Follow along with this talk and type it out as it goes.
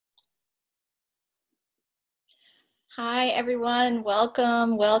Hi everyone,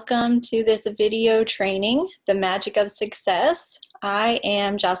 welcome to this video training, The Magic of Success. I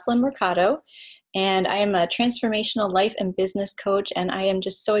am Jocelyn Mercado and I am a transformational life and business coach, and I am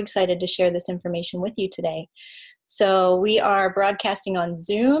just so excited to share this information with you today. So we are broadcasting on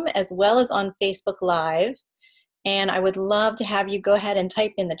Zoom as well as on Facebook Live, and I would love to have you go ahead and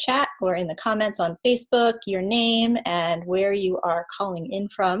type in the chat or in the comments on Facebook your name and where you are calling in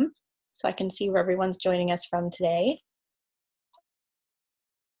from, so I can see where everyone's joining us from today.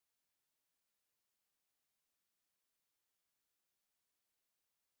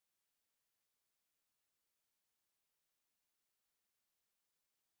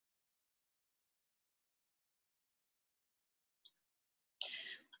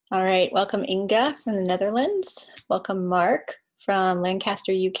 All right, welcome Inga from the Netherlands. Welcome Mark from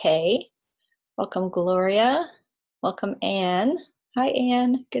Lancaster, UK. Welcome Gloria. Welcome Anne. Hi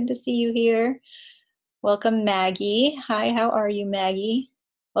Anne, good to see you here. Welcome Maggie. Hi, how are you Maggie?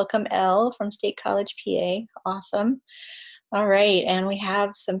 Welcome Elle from State College, PA. Awesome. All right, and we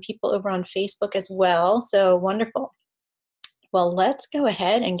have some people over on Facebook as well, so wonderful. Well, let's go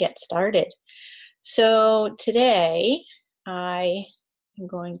ahead and get started. So today, I'm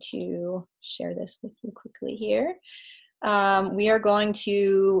going to share this with you quickly here. We are going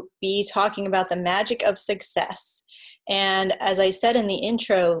to be talking about the magic of success. And as I said in the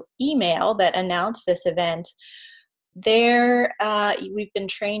intro email that announced this event, we've been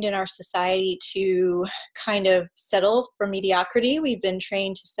trained in our society to kind of settle for mediocrity. We've been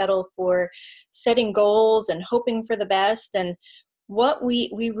trained to settle for setting goals and hoping for the best. And what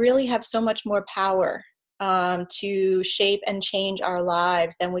we really have so much more power to shape and change our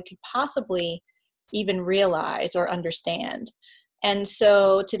lives than we could possibly even realize or understand. And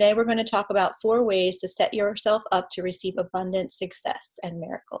so today we're going to talk about 4 ways to set yourself up to receive abundant success and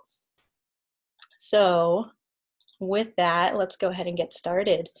miracles. So with that, let's go ahead and get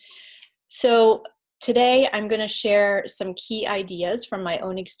started. So today I'm going to share some key ideas from my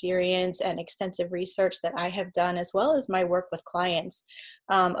own experience and extensive research that I have done, as well as my work with clients,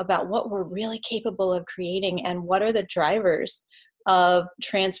 about what we're really capable of creating and what are the drivers of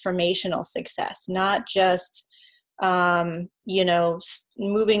transformational success, not just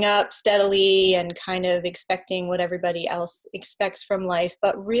moving up steadily and kind of expecting what everybody else expects from life,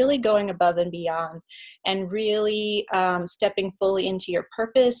 but really going above and beyond and really stepping fully into your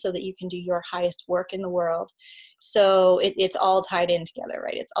purpose so that you can do your highest work in the world. So it's all tied in together,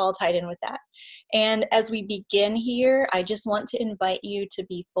 right? It's all tied in with that. And as we begin here, I just want to invite you to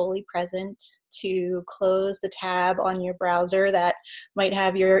be fully present, to close the tab on your browser that might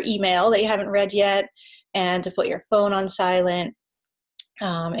have your email that you haven't read yet, and to put your phone on silent.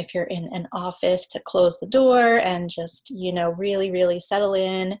 If you're in an office, to close the door and just, really, really settle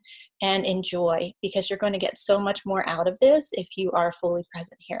in and enjoy, because you're going to get so much more out of this if you are fully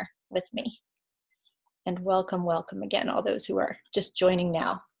present here with me. And welcome again, all those who are just joining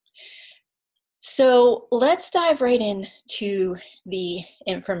now. So let's dive right into the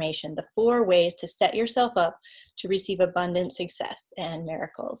information, the 4 ways to set yourself up to receive abundant success and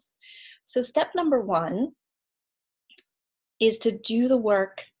miracles. So step number 1 is to do the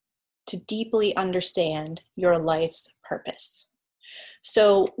work to deeply understand your life's purpose.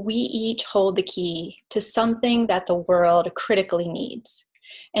 So we each hold the key to something that the world critically needs.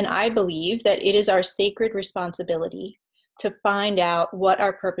 And I believe that it is our sacred responsibility to find out what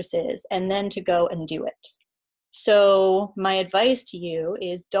our purpose is and then to go and do it. So my advice to you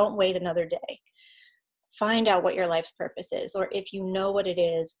is, don't wait another day. Find out what your life's purpose is, or if you know what it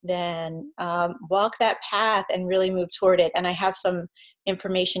is, then walk that path and really move toward it. And I have some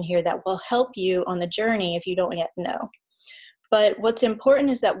information here that will help you on the journey if you don't yet know. But what's important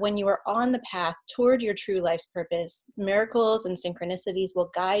is that when you are on the path toward your true life's purpose, miracles and synchronicities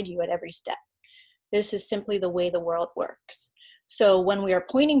will guide you at every step. This is simply the way the world works. So when we are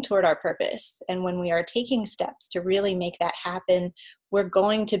pointing toward our purpose and when we are taking steps to really make that happen, we're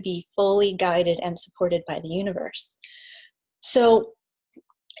going to be fully guided and supported by the universe. So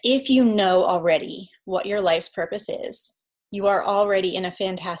if you know already what your life's purpose is, you are already in a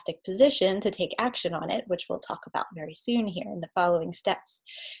fantastic position to take action on it, which we'll talk about very soon here in the following steps.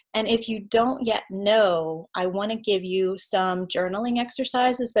 And if you don't yet know, I want to give you some journaling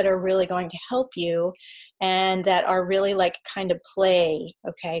exercises that are really going to help you and that are really like kind of play,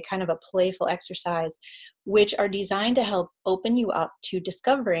 okay, kind of a playful exercise, which are designed to help open you up to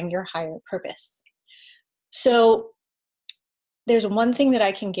discovering your higher purpose. So there's one thing that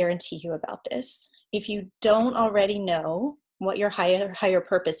I can guarantee you about this. If you don't already know what your higher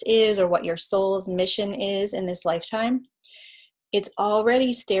purpose is or what your soul's mission is in this lifetime, it's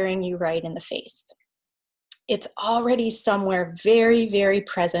already staring you right in the face. It's already somewhere very, very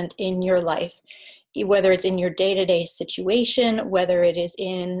present in your life, whether it's in your day-to-day situation, whether it is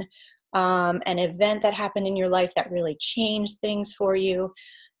in an event that happened in your life that really changed things for you.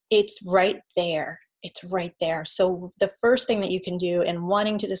 It's right there. It's right there. So the first thing that you can do in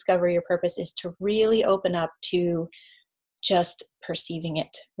wanting to discover your purpose is to really open up to just perceiving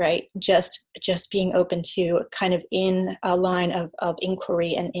it, right? Just being open to kind of in a line of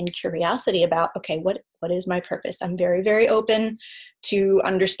inquiry and in curiosity about, okay, what is my purpose? I'm very, very open to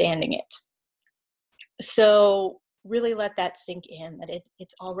understanding it. So really let that sink in, that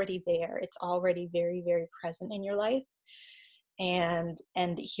it's already there. It's already very, very present in your life. And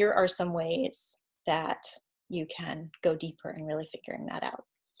here are some ways that you can go deeper in really figuring that out.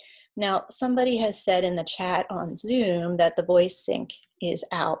 Now, somebody has said in the chat on Zoom that the voice sync is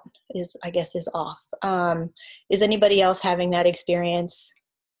out, I guess is off. Is anybody else having that experience?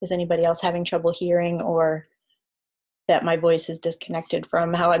 Is anybody else having trouble hearing, or that my voice is disconnected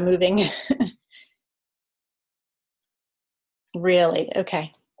from how I'm moving? Really? Okay.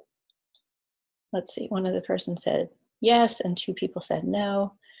 Let's see. One of the person said yes, and 2 people said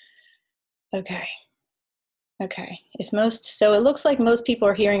no. Okay. Okay. So it looks like most people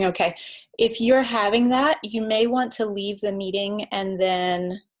are hearing okay. If you're having that, you may want to leave the meeting and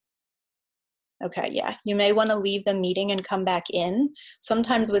then, okay, yeah, you may want to leave the meeting and come back in.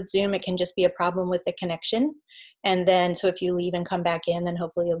 Sometimes with Zoom, it can just be a problem with the connection. And then, so if you leave and come back in, then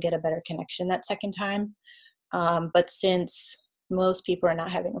hopefully you'll get a better connection that second time. But since most people are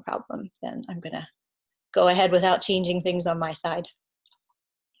not having a problem, then I'm going to go ahead without changing things on my side.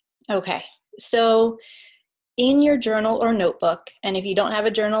 Okay, so in your journal or notebook, and if you don't have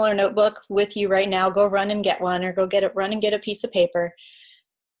a journal or notebook with you right now, go run and get one, or run and get a piece of paper.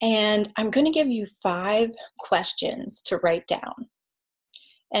 And I'm going to give you 5 questions to write down.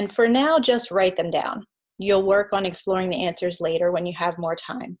 And for now, just write them down. You'll work on exploring the answers later when you have more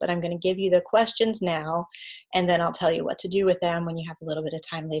time, but I'm going to give you the questions now, and then I'll tell you what to do with them when you have a little bit of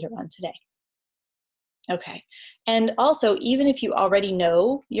time later on today. Okay. And also, even if you already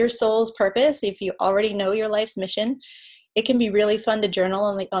know your soul's purpose, if you already know your life's mission, it can be really fun to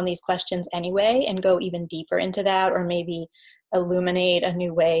journal on these questions anyway and go even deeper into that, or maybe illuminate a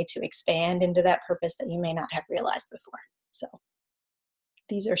new way to expand into that purpose that you may not have realized before. So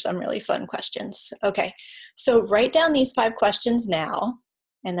these are some really fun questions. Okay. So write down these 5 questions now,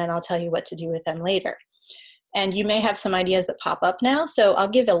 and then I'll tell you what to do with them later. And you may have some ideas that pop up now. So I'll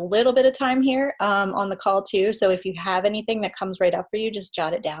give a little bit of time here on the call too. So if you have anything that comes right up for you, just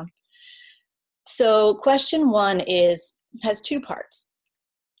jot it down. So question 1 has 2 parts.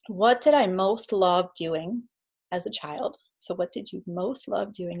 What did I most love doing as a child? So what did you most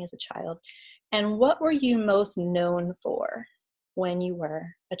love doing as a child? And what were you most known for when you were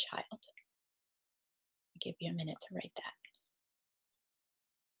a child? I'll give you a minute to write that.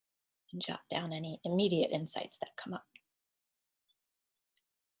 And jot down any immediate insights that come up.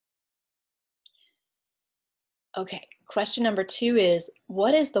 Okay, question number 2 is,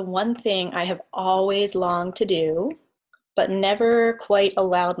 what is the one thing I have always longed to do, but never quite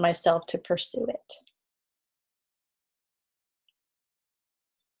allowed myself to pursue it?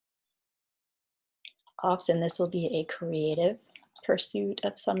 Often this will be a creative pursuit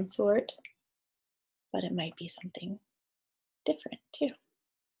of some sort, but it might be something different too.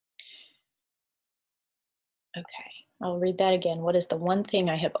 Okay, I'll read that again. What is the one thing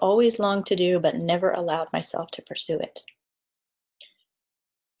I have always longed to do but never allowed myself to pursue it?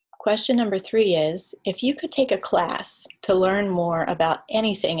 Question number 3 is, if you could take a class to learn more about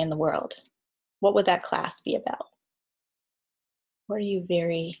anything in the world, what would that class be about? What are you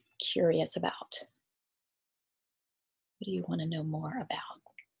very curious about? What do you want to know more about?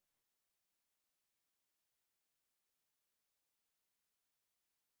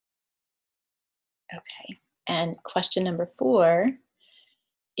 Okay. And question number 4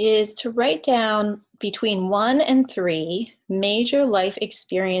 is to write down between 1 and 3 major life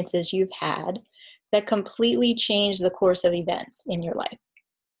experiences you've had that completely changed the course of events in your life.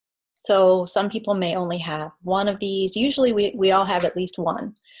 So some people may only have one of these. Usually we all have at least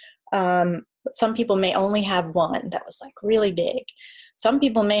one. But some people may only have one that was like really big. Some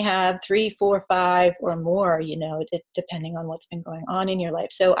people may have 3, 4, 5 or more, depending on what's been going on in your life.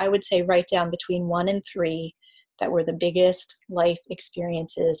 So I would say write down between 1 and 3 that were the biggest life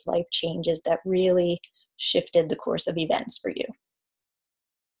experiences, life changes that really shifted the course of events for you.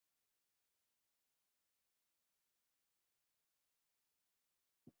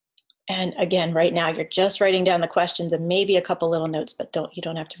 And again, right now you're just writing down the questions and maybe a couple little notes, but you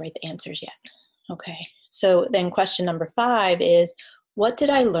don't have to write the answers yet. Okay. So then question number 5 is, what did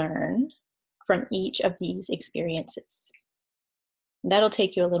I learn from each of these experiences. That'll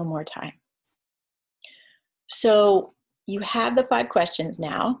take you a little more time. So you have the 5 questions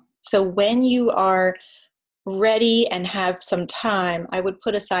now. So when you are ready and have some time, I would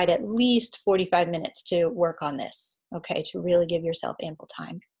put aside at least 45 minutes to work on this, okay, to really give yourself ample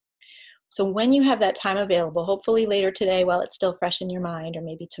time. So when you have that time available, hopefully later today while it's still fresh in your mind, or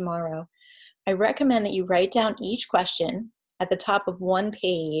maybe tomorrow, I recommend that you write down each question at the top of one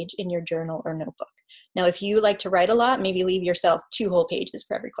page in your journal or notebook. Now, if you like to write a lot, maybe leave yourself 2 whole pages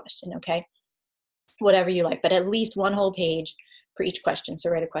for every question, okay? Whatever you like, but at least 1 whole page for each question.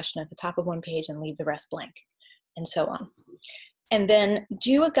 So write a question at the top of one page and leave the rest blank, and so on. And then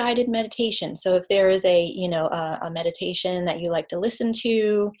do a guided meditation. So if there is a meditation that you like to listen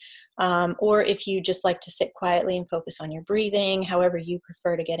to, or if you just like to sit quietly and focus on your breathing, however you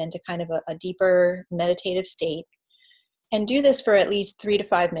prefer to get into kind of a deeper meditative state, and do this for at least 3 to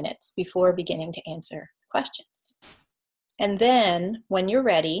 5 minutes before beginning to answer questions. And then when you're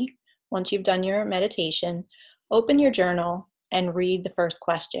ready, once you've done your meditation, open your journal and read the first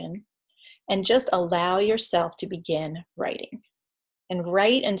question, and just allow yourself to begin writing. And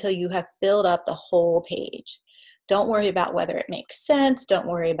write until you have filled up the whole page. Don't worry about whether it makes sense. Don't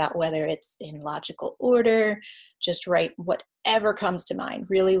worry about whether it's in logical order. Just write whatever comes to mind.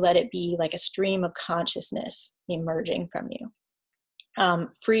 Really let it be like a stream of consciousness emerging from you.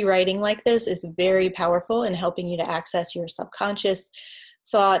 Free writing like this is very powerful in helping you to access your subconscious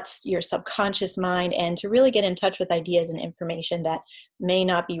thoughts, your subconscious mind, and to really get in touch with ideas and information that may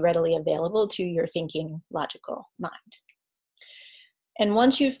not be readily available to your thinking, logical mind. And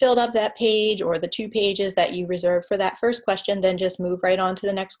once you've filled up that page or the 2 pages that you reserved for that first question, then just move right on to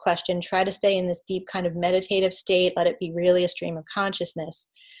the next question. Try to stay in this deep kind of meditative state. Let it be really a stream of consciousness,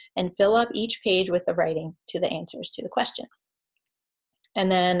 and fill up each page with the writing to the answers to the question.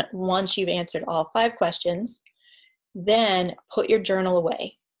 And then once you've answered all 5 questions, then put your journal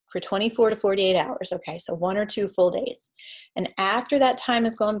away for 24 to 48 hours. Okay, so 1 or 2 full days. And after that time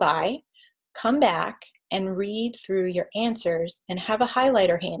has gone by, come back and read through your answers and have a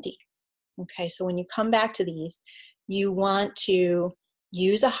highlighter handy. Okay, so when you come back to these, you want to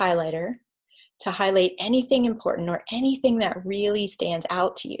use a highlighter to highlight anything important or anything that really stands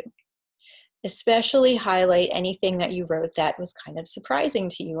out to you. Especially highlight anything that you wrote that was kind of surprising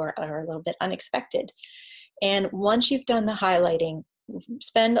to you or a little bit unexpected. And once you've done the highlighting,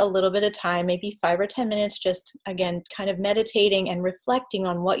 spend a little bit of time, maybe 5 or 10 minutes, just again, kind of meditating and reflecting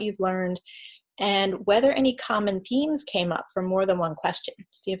on what you've learned and whether any common themes came up from more than one question.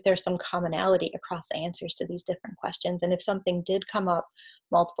 See if there's some commonality across the answers to these different questions. And if something did come up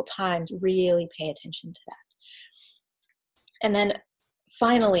multiple times, really pay attention to that. And then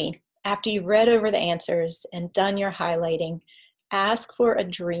finally, after you've read over the answers and done your highlighting, ask for a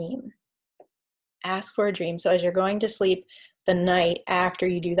dream. Ask for a dream. So as you're going to sleep the night after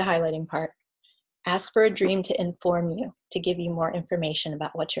you do the highlighting part, ask for a dream to inform you, to give you more information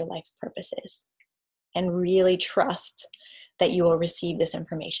about what your life's purpose is. And really trust that you will receive this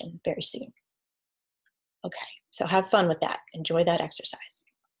information very soon. Okay, so have fun with that. Enjoy that exercise.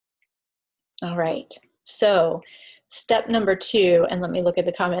 All right, so step number 2, and let me look at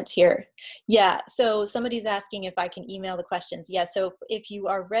the comments here. Yeah, so somebody's asking if I can email the questions. Yeah, so if you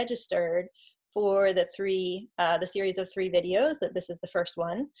are registered for the series of 3 videos, that this is the first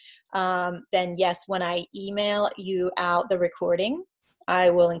one, then yes, when I email you out the recording,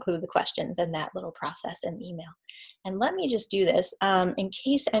 I will include the questions in that little process in the email. And let me just do this in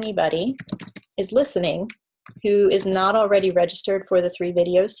case anybody is listening who is not already registered for the 3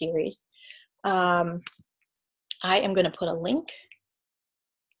 video series. I am going to put a link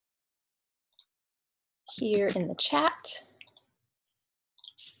here in the chat.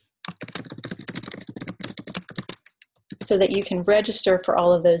 So that you can register for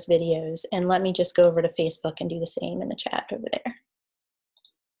all of those videos. And let me just go over to Facebook and do the same in the chat over there.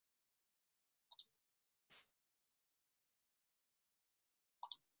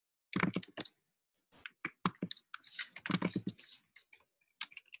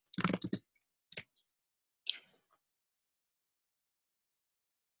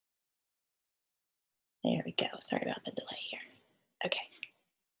 There we go. Sorry about the delay here. Okay.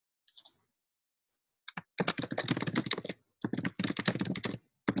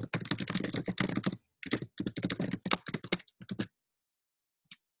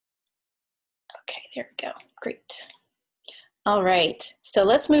 Okay, there we go. Great. All right, so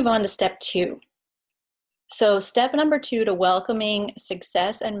let's move on to step 2. So step number 2 to welcoming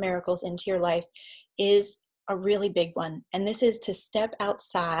success and miracles into your life is a really big one. And this is to step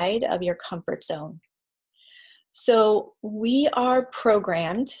outside of your comfort zone. So we are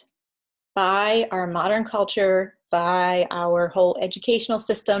programmed by our modern culture, by our whole educational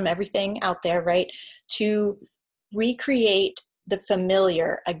system, everything out there, right, to recreate the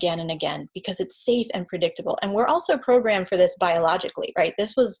familiar again and again because it's safe and predictable. And we're also programmed for this biologically, right?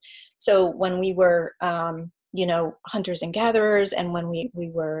 This was, so when we were, hunters and gatherers, and when we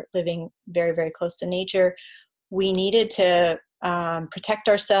were living very, very close to nature, we needed to protect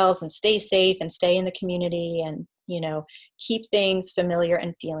ourselves and stay safe and stay in the community and, keep things familiar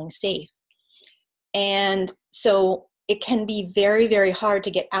and feeling safe. And so it can be very, very hard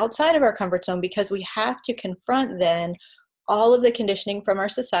to get outside of our comfort zone because we have to confront then all of the conditioning from our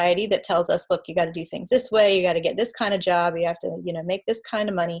society that tells us, look, you got to do things this way, you got to get this kind of job, you have to, make this kind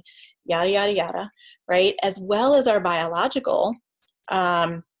of money, yada, yada, yada, right? As well as our biological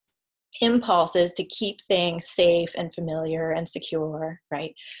impulses to keep things safe and familiar and secure,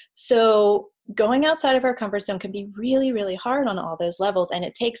 right? So going outside of our comfort zone can be really, really hard on all those levels, and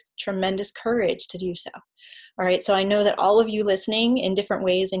it takes tremendous courage to do so. All right, so I know that all of you listening in different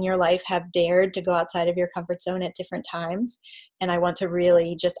ways in your life have dared to go outside of your comfort zone at different times, and I want to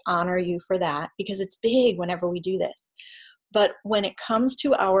really just honor you for that because it's big whenever we do this. But when it comes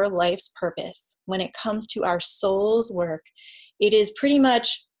to our life's purpose, when it comes to our soul's work, it is pretty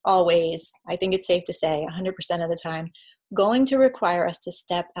much always, I think it's safe to say 100% of the time, going to require us to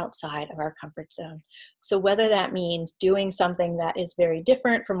step outside of our comfort zone. So whether that means doing something that is very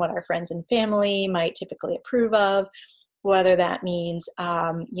different from what our friends and family might typically approve of, whether that means,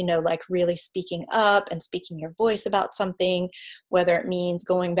 like really speaking up and speaking your voice about something, whether it means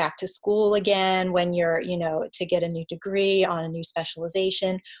going back to school again when you're, to get a new degree on a new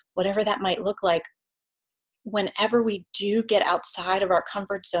specialization, whatever that might look like. Whenever we do get outside of our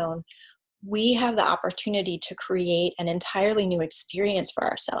comfort zone, we have the opportunity to create an entirely new experience for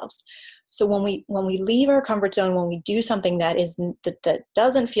ourselves. So when we leave our comfort zone, when we do something that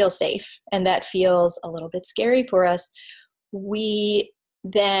doesn't feel safe and that feels a little bit scary for us, we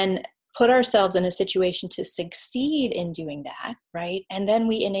then put ourselves in a situation to succeed in doing that, right? And then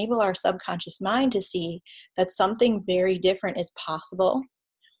we enable our subconscious mind to see that something very different is possible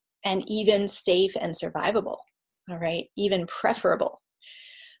and even safe and survivable, all right? Even preferable.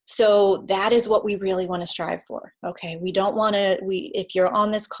 So that is what we really want to strive for. Okay. We don't want to, if you're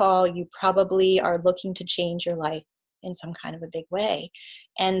on this call, you probably are looking to change your life in some kind of a big way.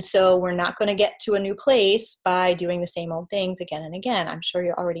 And so we're not going to get to a new place by doing the same old things again and again. I'm sure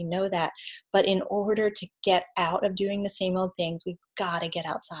you already know that. But in order to get out of doing the same old things, we've got to get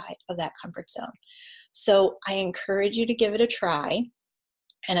outside of that comfort zone. So I encourage you to give it a try.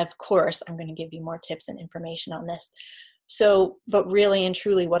 And of course, I'm going to give you more tips and information on this. So, but really and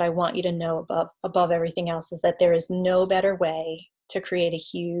truly what I want you to know above everything else is that there is no better way to create a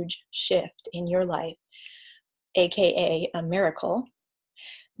huge shift in your life, AKA a miracle,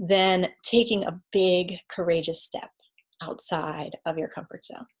 than taking a big, courageous step outside of your comfort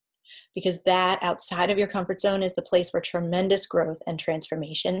zone. Because that outside of your comfort zone is the place where tremendous growth and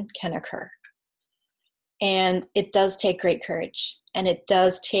transformation can occur. And it does take great courage, and it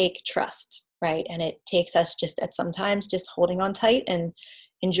does take trust, right? And it takes us just at sometimes just holding on tight and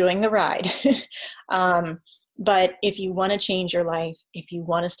enjoying the ride. But if you want to change your life, if you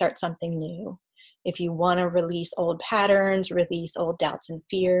want to start something new, if you want to release old patterns, release old doubts and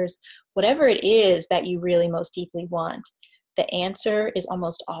fears, whatever it is that you really most deeply want, the answer is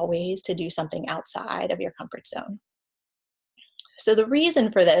almost always to do something outside of your comfort zone. So the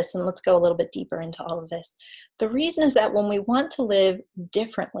reason for this, and let's go a little bit deeper into all of this, the reason is that when we want to live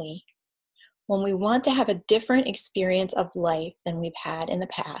differently, when we want to have a different experience of life than we've had in the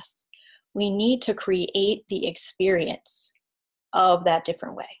past, we need to create the experience of that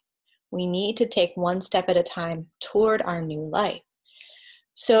different way. We need to take one step at a time toward our new life.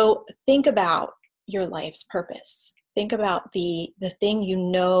 So think about your life's purpose. Think about the thing you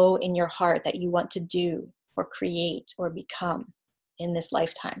know in your heart that you want to do or create or become in this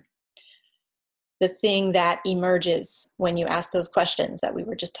lifetime. The thing that emerges when you ask those questions that we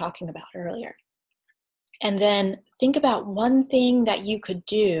were just talking about earlier. And then think about one thing that you could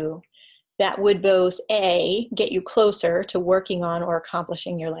do that would both A, get you closer to working on or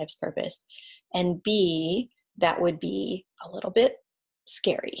accomplishing your life's purpose, and B, that would be a little bit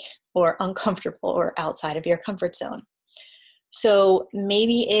scary or uncomfortable or outside of your comfort zone. So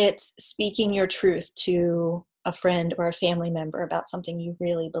maybe it's speaking your truth to a friend or a family member about something you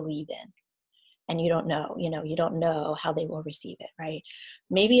really believe in and you don't know how they will receive it, right?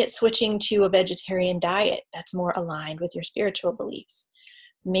 Maybe it's switching to a vegetarian diet that's more aligned with your spiritual beliefs.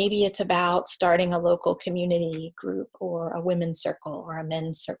 Maybe it's about starting a local community group or a women's circle or a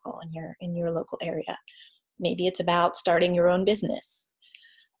men's circle in your local area. Maybe it's about starting your own business.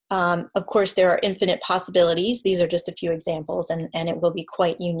 Of course, there are infinite possibilities. These are just a few examples, and it will be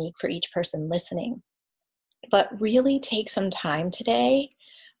quite unique for each person listening. But really take some time today,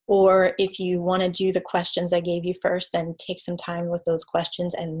 or if you want to do the questions I gave you first, then take some time with those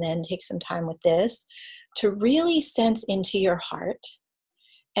questions and then take some time with this to really sense into your heart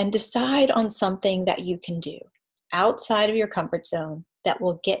and decide on something that you can do outside of your comfort zone that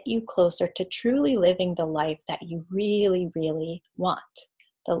will get you closer to truly living the life that you really, really want,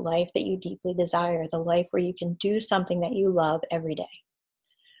 the life that you deeply desire, the life where you can do something that you love every day.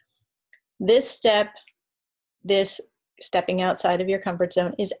 This step, this stepping outside of your comfort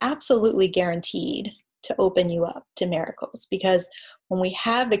zone, is absolutely guaranteed to open you up to miracles, because when we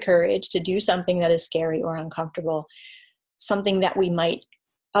have the courage to do something that is scary or uncomfortable, something that we might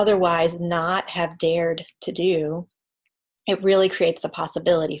otherwise not have dared to do, it really creates the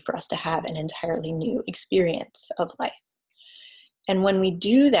possibility for us to have an entirely new experience of life. And when we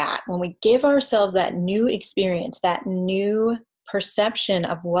do that, when we give ourselves that new experience, that new perception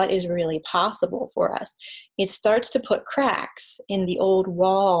of what is really possible for us, it starts to put cracks in the old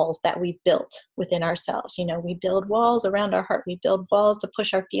walls that we've built within ourselves. You know, we build walls around our heart, we build walls to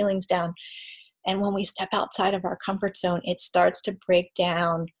push our feelings down. And when we step outside of our comfort zone, it starts to break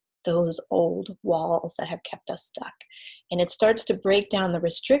down those old walls that have kept us stuck. And it starts to break down the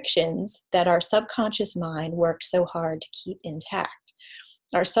restrictions that our subconscious mind worked so hard to keep intact.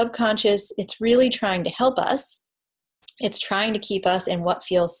 Our subconscious, it's really trying to help us. It's trying to keep us in what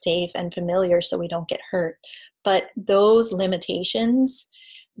feels safe and familiar so we don't get hurt. But those limitations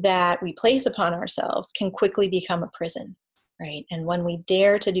that we place upon ourselves can quickly become a prison, right? And when we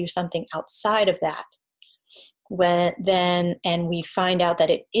dare to do something outside of that, and we find out that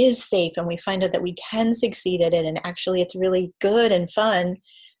it is safe, and we find out that we can succeed at it, and actually it's really good and fun,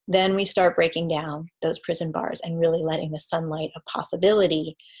 then we start breaking down those prison bars and really letting the sunlight of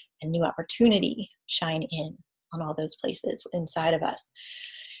possibility and new opportunity shine in on all those places inside of us.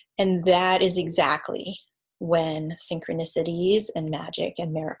 And that is exactly when synchronicities and magic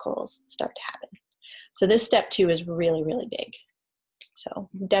and miracles start to happen. So this step 2 is really, really big. So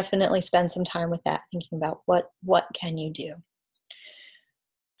definitely spend some time with that, thinking about what can you do.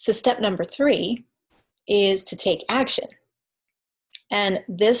 So step number 3 is to take action. And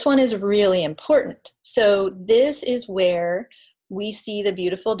this one is really important. So this is where we see the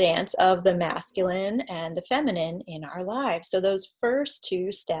beautiful dance of the masculine and the feminine in our lives. So those first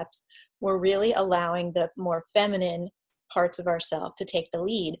 2 steps were really allowing the more feminine parts of ourselves to take the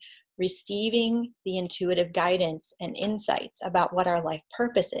lead, receiving the intuitive guidance and insights about what our life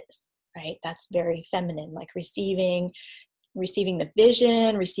purpose is, right? That's very feminine, like receiving the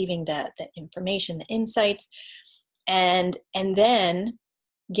vision, receiving the information, the insights, and then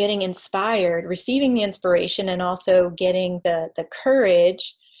getting inspired, receiving the inspiration, and also getting the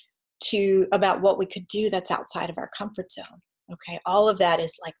courage about what we could do that's outside of our comfort zone. Okay, all of that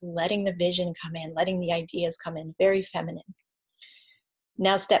is like letting the vision come in, letting the ideas come in, very feminine.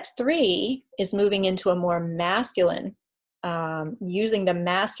 Now, step 3 is moving into a more masculine, using the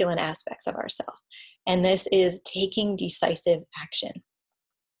masculine aspects of ourselves. And this is taking decisive action.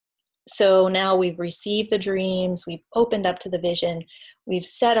 So now we've received the dreams, we've opened up to the vision, we've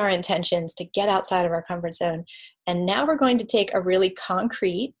set our intentions to get outside of our comfort zone. And now we're going to take a really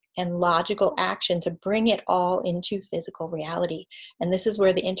concrete and logical action to bring it all into physical reality. And this is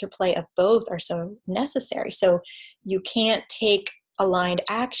where the interplay of both are so necessary. So you can't take aligned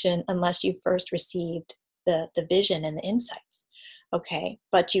action unless you first received the vision and the insights. Okay,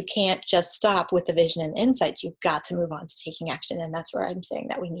 but you can't just stop with the vision and the insights. You've got to move on to taking action. And that's where I'm saying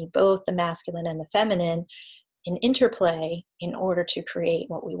that we need both the masculine and the feminine in interplay in order to create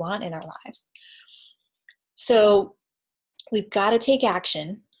what we want in our lives. So we've got to take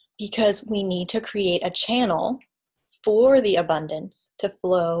action because we need to create a channel for the abundance to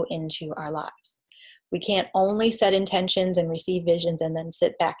flow into our lives. We can't only set intentions and receive visions and then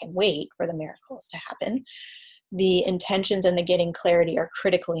sit back and wait for the miracles to happen. The intentions and the getting clarity are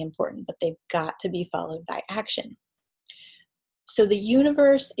critically important, but they've got to be followed by action. So the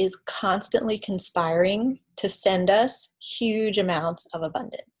universe is constantly conspiring to send us huge amounts of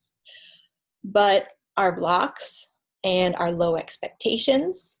abundance. But our blocks and our low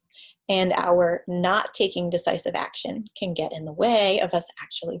expectations and our not taking decisive action can get in the way of us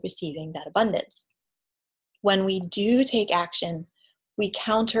actually receiving that abundance. When we do take action, we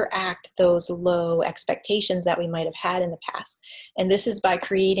counteract those low expectations that we might have had in the past. And this is by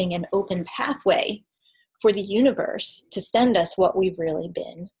creating an open pathway for the universe to send us what we've really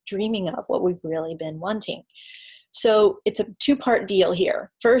been dreaming of, what we've really been wanting. So it's a 2-part deal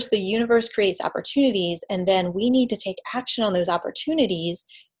here. First, the universe creates opportunities, and then we need to take action on those opportunities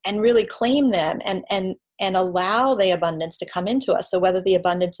and really claim them and allow the abundance to come into us. So whether the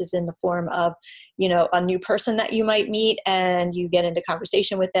abundance is in the form of, a new person that you might meet and you get into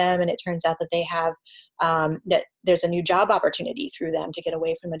conversation with them and it turns out that they have, that there's a new job opportunity through them to get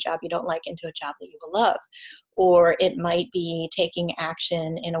away from a job you don't like into a job that you will love. Or it might be taking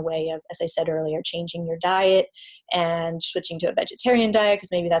action in a way of, as I said earlier, changing your diet and switching to a vegetarian diet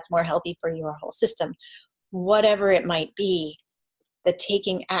because maybe that's more healthy for your whole system. Whatever it might be, the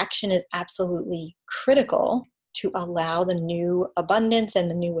taking action is absolutely critical to allow the new abundance and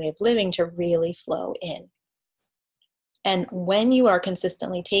the new way of living to really flow in. And when you are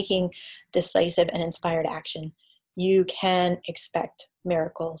consistently taking decisive and inspired action, you can expect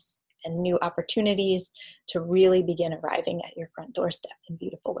miracles and new opportunities to really begin arriving at your front doorstep in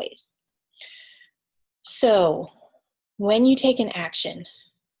beautiful ways. So when you take an action,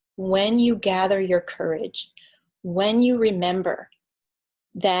 when you gather your courage, when you remember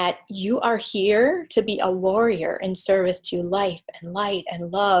that you are here to be a warrior in service to life and light and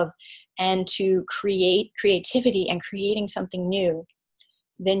love and to create creativity and creating something new,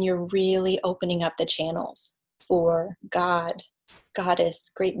 then you're really opening up the channels for God, Goddess,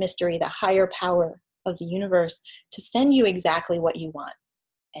 great mystery, the higher power of the universe to send you exactly what you want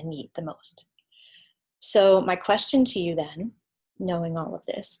and need the most. So my question to you then, knowing all of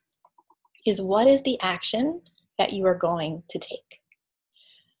this, is what is the action that you are going to take?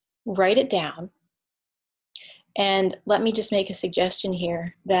 Write it down. And let me just make a suggestion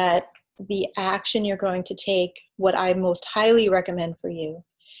here that the action you're going to take, what I most highly recommend for you,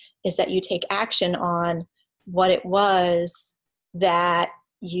 is that you take action on what it was that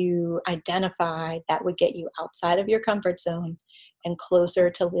you identified that would get you outside of your comfort zone and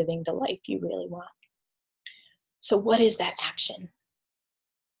closer to living the life you really want. So what is that action?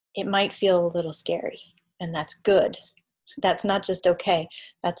 It might feel a little scary, and that's good. That's not just okay,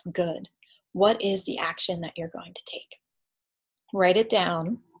 that's good. What is the action that you're going to take? Write it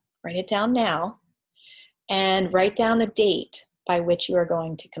down now, and write down the date by which you are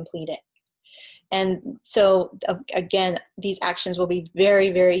going to complete it. And so again, these actions will be very,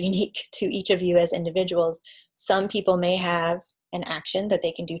 very unique to each of you as individuals. Some people may have an action that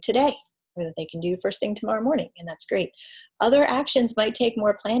they can do today or that they can do first thing tomorrow morning, and that's great. Other actions might take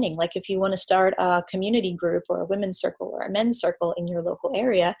more planning, like if you want to start a community group or a women's circle or a men's circle in your local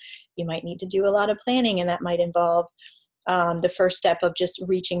area, you might need to do a lot of planning, and that might involve the first step of just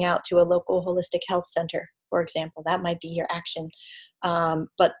reaching out to a local holistic health center, for example. That might be your action.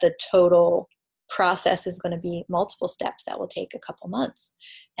 But the total process is going to be multiple steps that will take a couple months,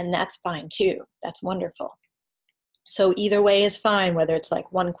 and that's fine too. That's wonderful. So either way is fine, whether it's like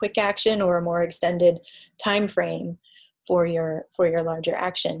one quick action or a more extended time frame for your larger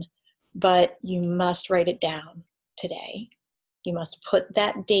action. But you must write it down today. You must put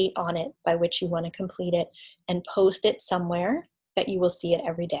that date on it by which you want to complete it and post it somewhere that you will see it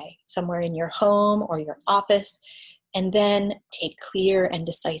every day, somewhere in your home or your office, and then take clear and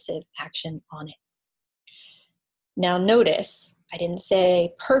decisive action on it. Now notice, I didn't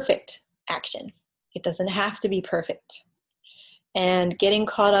say perfect action. It doesn't have to be perfect. And getting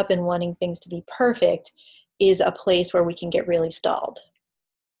caught up in wanting things to be perfect is a place where we can get really stalled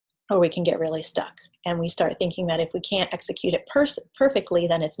or we can get really stuck. And we start thinking that if we can't execute it perfectly,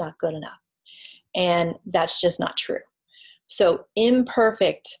 then it's not good enough. And that's just not true. So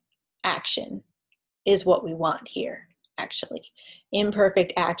imperfect action is what we want here, actually.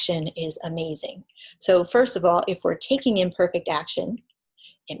 Imperfect action is amazing. So first of all, if we're taking imperfect action,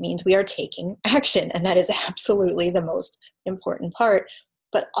 it means we are taking action, and that is absolutely the most important part.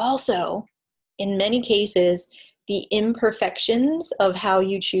 But also, in many cases, the imperfections of how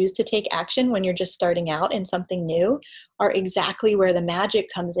you choose to take action when you're just starting out in something new are exactly where the magic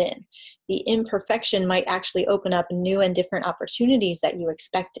comes in. The imperfection might actually open up new and different opportunities that you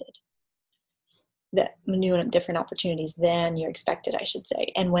expected. New and different opportunities than you expected, I should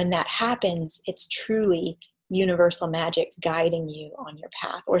say. And when that happens, it's truly universal magic guiding you on your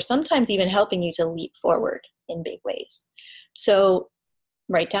path, or sometimes even helping you to leap forward in big ways. So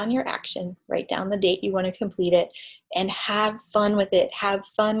write down your action, write down the date you want to complete it, and have fun with it. Have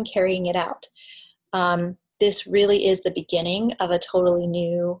fun carrying it out. This really is the beginning of a totally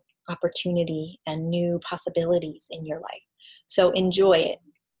new opportunity and new possibilities in your life. So enjoy it,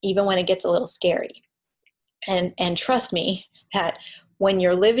 even when it gets a little scary. And trust me that when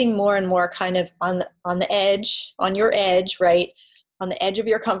you're living more and more kind of on the edge, on your edge, right, on the edge of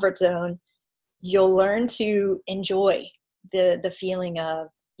your comfort zone, you'll learn to enjoy the feeling of,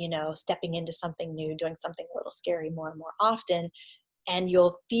 stepping into something new, doing something a little scary more and more often, and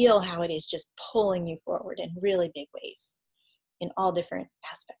you'll feel how it is just pulling you forward in really big ways. in all different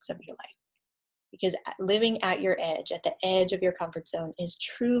aspects of your life. Because living at your edge, at the edge of your comfort zone, is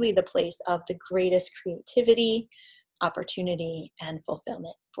truly the place of the greatest creativity, opportunity, and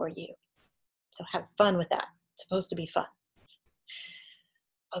fulfillment for you. So have fun with that. It's supposed to be fun.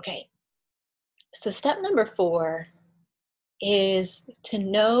 Okay. So step number 4 is to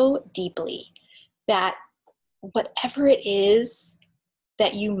know deeply that whatever it is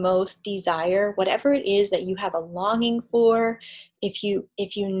that you most desire, whatever it is that you have a longing for, if you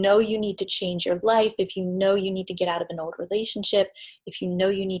know you need to change your life, if you know you need to get out of an old relationship, if you know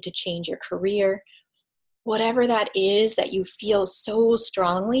you need to change your career, whatever that is that you feel so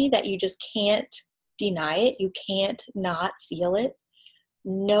strongly that you just can't deny it, you can't not feel it,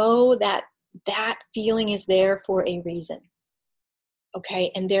 know that that feeling is there for a reason.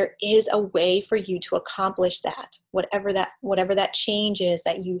 Okay, and there is a way for you to accomplish that. Whatever that change is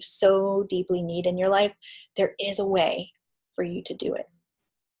that you so deeply need in your life, there is a way for you to do it.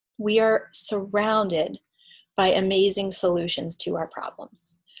 We are surrounded by amazing solutions to our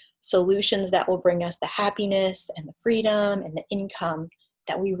problems. Solutions that will bring us the happiness and the freedom and the income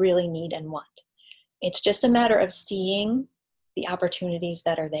that we really need and want. It's just a matter of seeing the opportunities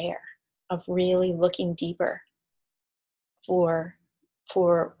that are there, of really looking deeper for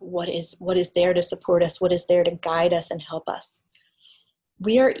what is there to support us, what is there to guide us and help us.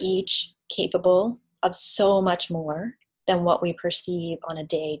 We are each capable of so much more than what we perceive on a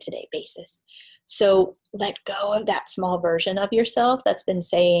day-to-day basis. So let go of that small version of yourself that's been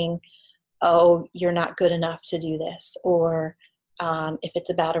saying, oh, you're not good enough to do this. Or if it's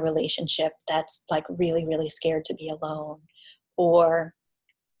about a relationship, that's like really, really scared to be alone. Or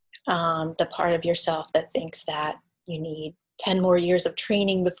the part of yourself that thinks that you need 10 more years of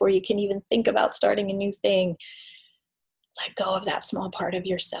training before you can even think about starting a new thing. Let go of that small part of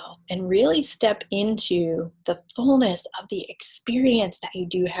yourself and really step into the fullness of the experience that you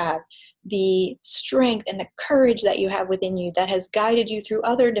do have, the strength and the courage that you have within you that has guided you through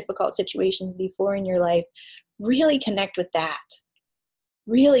other difficult situations before in your life. Really connect with that.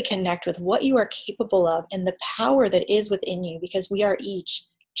 Really connect with what you are capable of and the power that is within you, because we are each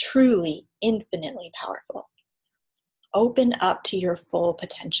truly infinitely powerful. Open up to your full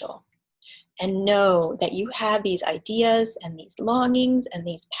potential and know that you have these ideas and these longings and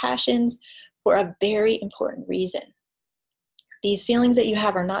these passions for a very important reason. These feelings that you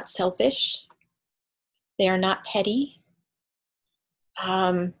have are not selfish. They are not petty.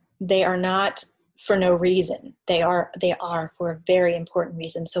 They are not for no reason. They are for a very important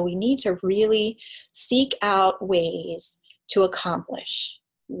reason. So we need to really seek out ways to accomplish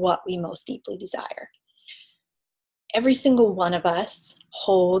what we most deeply desire. Every single one of us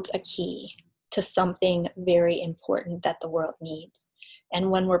holds a key to something very important that the world needs.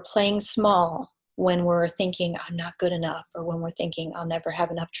 And when we're playing small, when we're thinking, I'm not good enough, or when we're thinking, I'll never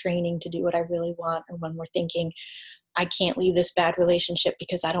have enough training to do what I really want, or when we're thinking, I can't leave this bad relationship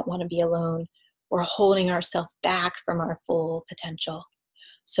because I don't want to be alone, we're holding ourselves back from our full potential.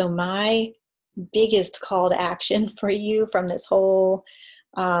 So my biggest call to action for you from this whole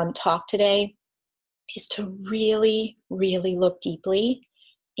talk today is to really, really look deeply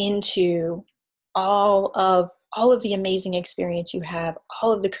into all of the amazing experience you have,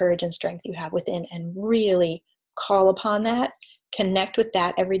 all of the courage and strength you have within, and really call upon that, connect with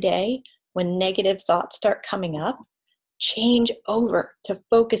that every day. When negative thoughts start coming up, change over to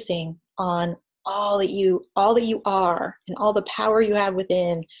focusing on all that you are and all the power you have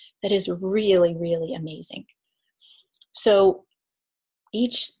within that is really, really amazing. So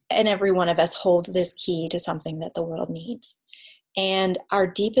each and every one of us holds this key to something that the world needs. And our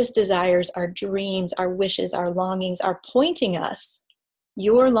deepest desires, our dreams, our wishes, our longings are pointing us.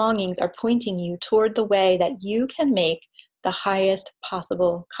 Your longings are pointing you toward the way that you can make the highest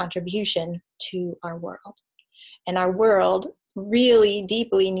possible contribution to our world. And our world really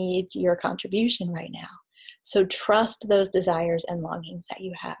deeply needs your contribution right now. So trust those desires and longings that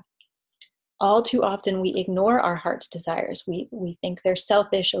you have. All too often we ignore our heart's desires. We think they're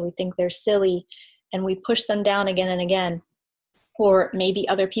selfish, or we think they're silly, and we push them down again and again. Or maybe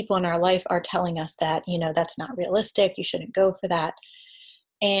other people in our life are telling us that, that's not realistic, you shouldn't go for that.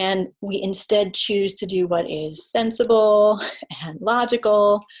 And we instead choose to do what is sensible and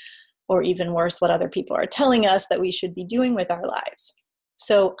logical, or even worse, what other people are telling us that we should be doing with our lives.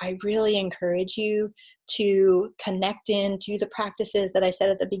 So I really encourage you to connect into the practices that I said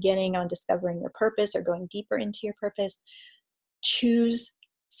at the beginning on discovering your purpose or going deeper into your purpose. Choose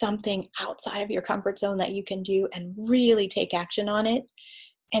something outside of your comfort zone that you can do and really take action on it,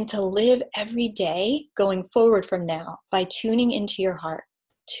 and to live every day going forward from now by tuning into your heart,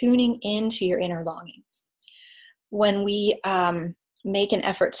 tuning into your inner longings. when we make an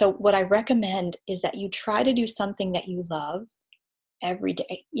effort. So what I recommend is that you try to do something that you love every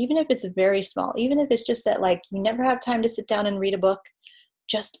day, even if it's very small, even if it's just that like you never have time to sit down and read a book,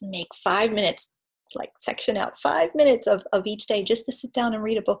 just make 5 minutes, like section out 5 minutes of each day just to sit down and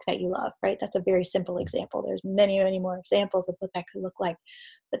read a book that you love, right? That's a very simple example. There's many, many more examples of what that could look like,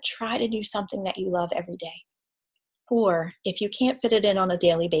 but try to do something that you love every day. Or if you can't fit it in on a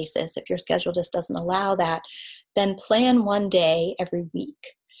daily basis, if your schedule just doesn't allow that, then plan one day every week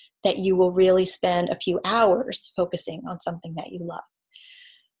that you will really spend a few hours focusing on something that you love.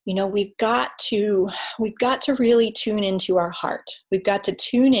 You know, we've got to really tune into our heart. We've got to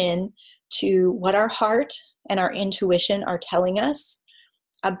tune in to what our heart and our intuition are telling us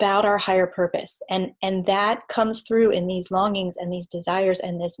about our higher purpose. And that comes through in these longings and these desires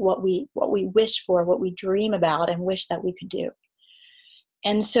and this what we wish for, what we dream about and wish that we could do.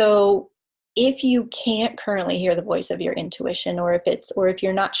 And so if you can't currently hear the voice of your intuition, or if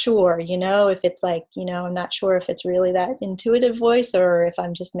you're not sure, you know, if it's like, you know, I'm not sure if it's really that intuitive voice or if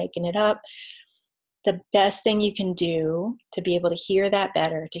I'm just making it up, the best thing you can do to be able to hear that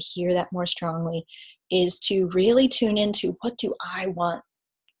better, to hear that more strongly, is to really tune into, what do I want?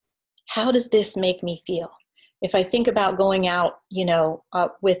 How does this make me feel? If I think about going out, you know,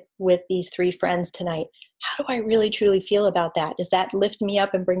 with these 3 friends tonight, how do I really truly feel about that? Does that lift me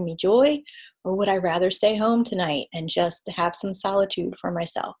up and bring me joy? Or would I rather stay home tonight and just have some solitude for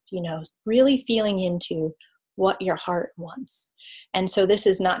myself? You know, really feeling into what your heart wants. And so this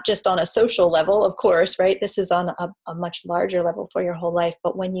is not just on a social level, of course, right? This is on a much larger level for your whole life.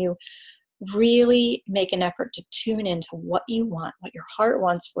 But when you really make an effort to tune into what you want, what your heart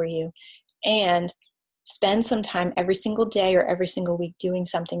wants for you, and spend some time every single day or every single week doing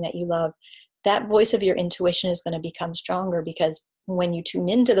something that you love, that voice of your intuition is going to become stronger, because when you tune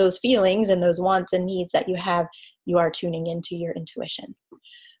into those feelings and those wants and needs that you have, you are tuning into your intuition.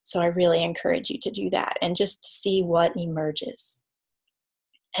 So I really encourage you to do that and just to see what emerges.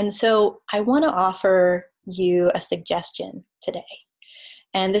 And so I want to offer you a suggestion today.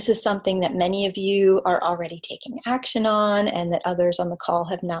 And this is something that many of you are already taking action on and that others on the call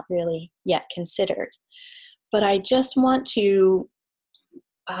have not really yet considered. But I just want to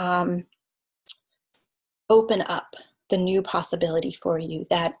open up the new possibility for you,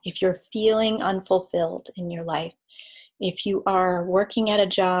 that if you're feeling unfulfilled in your life, if you are working at a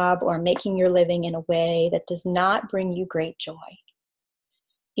job or making your living in a way that does not bring you great joy,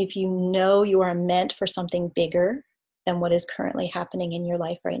 if you know you are meant for something bigger than what is currently happening in your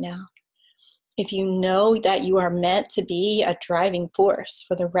life right now, if you know that you are meant to be a driving force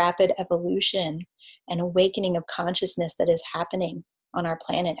for the rapid evolution and awakening of consciousness that is happening on our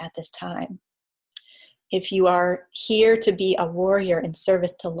planet at this time, if you are here to be a warrior in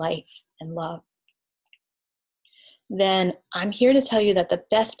service to life and love, then I'm here to tell you that the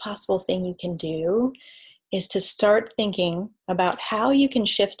best possible thing you can do is to start thinking about how you can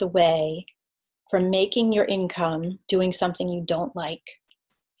shift away from making your income doing something you don't like,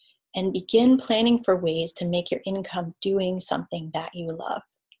 and begin planning for ways to make your income doing something that you love.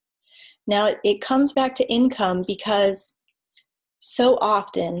 Now, it comes back to income because so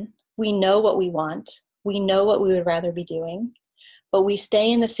often we know what we want, we know what we would rather be doing, but we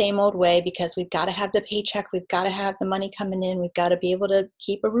stay in the same old way because we've got to have the paycheck, we've got to have the money coming in, we've got to be able to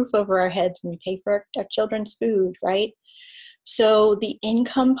keep a roof over our heads and pay for our children's food, right? So the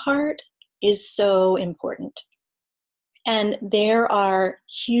income part is so important. And there are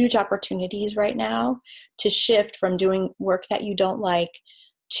huge opportunities right now to shift from doing work that you don't like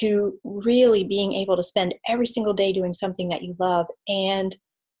to really being able to spend every single day doing something that you love and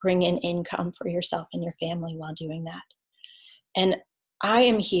bring in income for yourself and your family while doing that. And I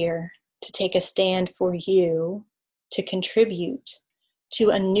am here to take a stand for you to contribute to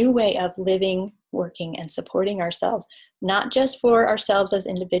a new way of living, working, and supporting ourselves, not just for ourselves as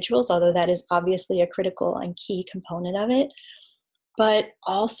individuals, although that is obviously a critical and key component of it, but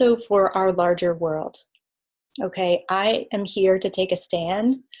also for our larger world. Okay, I am here to take a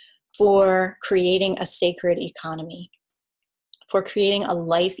stand for creating a sacred economy, for creating a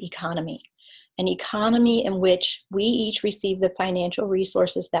life economy, an economy in which we each receive the financial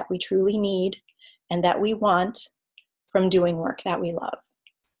resources that we truly need and that we want from doing work that we love.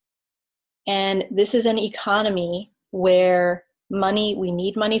 And this is an economy where we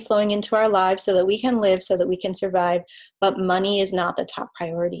need money flowing into our lives so that we can live, so that we can survive, but money is not the top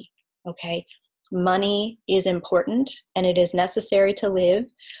priority, okay? Money is important and it is necessary to live,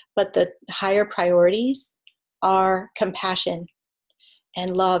 but the higher priorities are compassion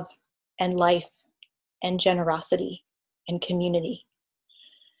and love and life and generosity and community.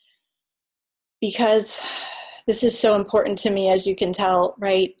 Because This is so important to me, as you can tell,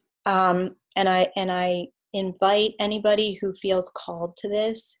 right? And I invite anybody who feels called to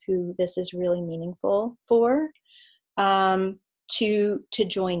this, who this is really meaningful for, to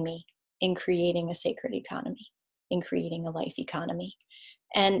join me in creating a sacred economy, in creating a life economy.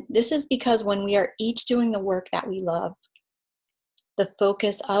 And this is because when we are each doing the work that we love, the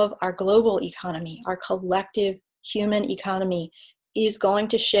focus of our global economy, our collective human economy, is going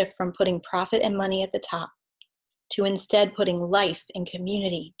to shift from putting profit and money at the top to instead putting life and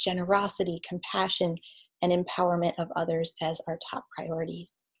community, generosity, compassion, and empowerment of others as our top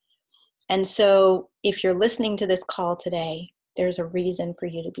priorities. And so if you're listening to this call today, there's a reason for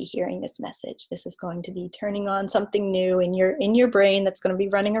you to be hearing this message. This is going to be turning on something new in your brain that's going to be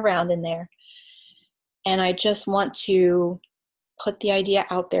running around in there. And I just want to put the idea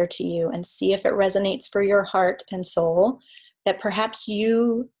out there to you and see if it resonates for your heart and soul, that perhaps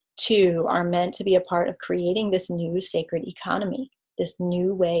you too are meant to be a part of creating this new sacred economy, this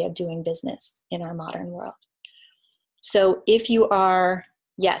new way of doing business in our modern world. So if you are,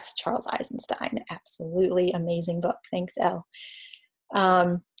 yes, Charles Eisenstein, absolutely amazing book. Thanks, Elle.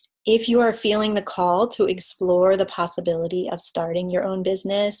 If you are feeling the call to explore the possibility of starting your own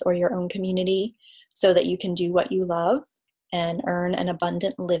business or your own community so that you can do what you love and earn an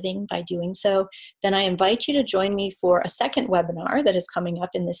abundant living by doing so, then I invite you to join me for a second webinar that is coming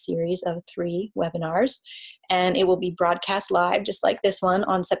up in this series of 3 webinars. And it will be broadcast live, just like this one,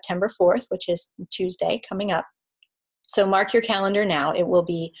 on September 4th, which is Tuesday coming up. So mark your calendar now. It will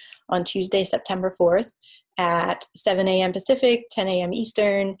be on Tuesday, September 4th at 7 a.m. Pacific, 10 a.m.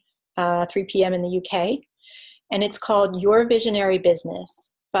 Eastern, 3 p.m. in the UK. And it's called Your Visionary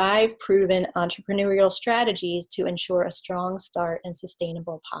Business: 5 Proven Entrepreneurial Strategies to Ensure a Strong Start and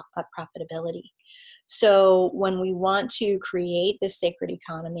Sustainable Profitability. So when we want to create this sacred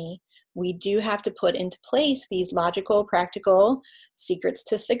economy, we do have to put into place these logical, practical secrets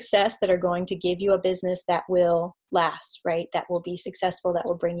to success that are going to give you a business that will last, right? That will be successful, that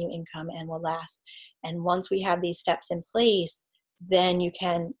will bring you income and will last. And once we have these steps in place, then you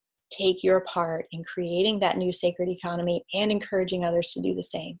can take your part in creating that new sacred economy and encouraging others to do the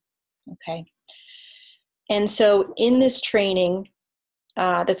same, okay? And so in this training,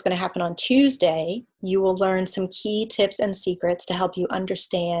 that's going to happen on Tuesday, you will learn some key tips and secrets to help you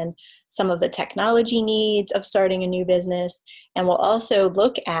understand some of the technology needs of starting a new business. And we'll also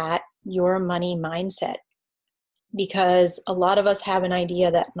look at your money mindset, because a lot of us have an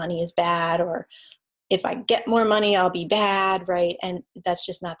idea that money is bad, or if I get more money, I'll be bad, right? And that's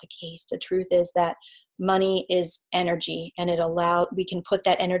just not the case. The truth is that money is energy, and we can put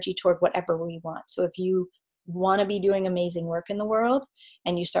that energy toward whatever we want. So if you want to be doing amazing work in the world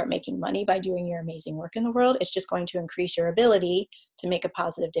and you start making money by doing your amazing work in the world, it's just going to increase your ability to make a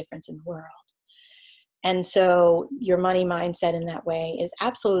positive difference in the world. And so your money mindset in that way is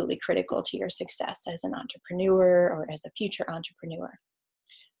absolutely critical to your success as an entrepreneur or as a future entrepreneur.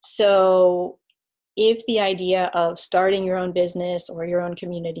 So if the idea of starting your own business or your own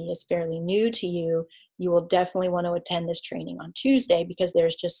community is fairly new to you, you will definitely want to attend this training on Tuesday, because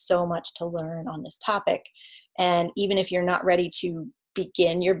there's just so much to learn on this topic. And even if you're not ready to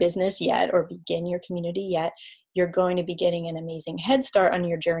begin your business yet or begin your community yet, you're going to be getting an amazing head start on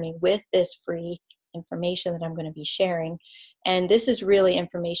your journey with this free information that I'm going to be sharing. And this is really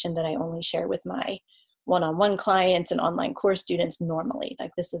information that I only share with my one-on-one clients and online course students normally. Like,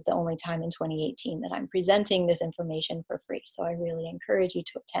 this is the only time in 2018 that I'm presenting this information for free. So I really encourage you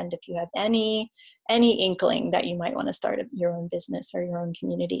to attend if you have any inkling that you might want to start your own business or your own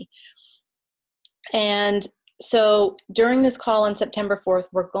community. And so during this call on September 4th,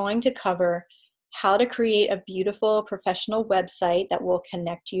 we're going to cover how to create a beautiful professional website that will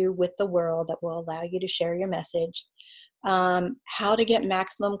connect you with the world, that will allow you to share your message. How to get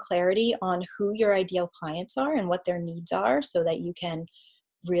maximum clarity on who your ideal clients are and what their needs are, so that you can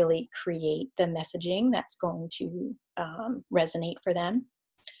really create the messaging that's going to resonate for them.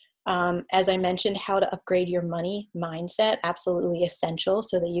 As I mentioned, how to upgrade your money mindset, absolutely essential,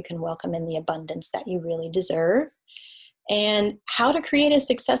 so that you can welcome in the abundance that you really deserve. And how to create a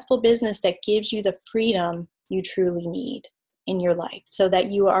successful business that gives you the freedom you truly need in your life, so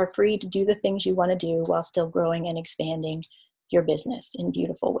that you are free to do the things you want to do while still growing and expanding your business in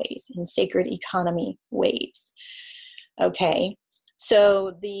beautiful ways, in sacred economy ways. Okay,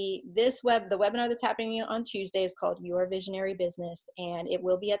 so the webinar that's happening on Tuesday is called Your Visionary Business, and it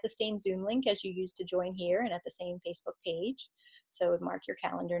will be at the same Zoom link as you used to join here and at the same Facebook page. So mark your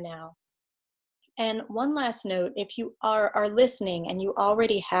calendar now. And one last note, if you are listening and you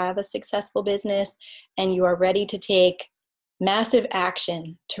already have a successful business and you are ready to take massive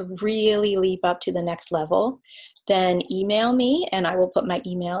action to really leap up to the next level, then email me, and I will put my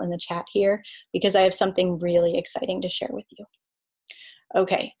email in the chat here because I have something really exciting to share with you.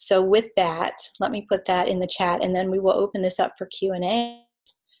 Okay, so with that, let me put that in the chat, and then we will open this up for Q&A.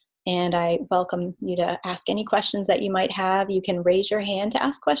 And I welcome you to ask any questions that you might have. You can raise your hand to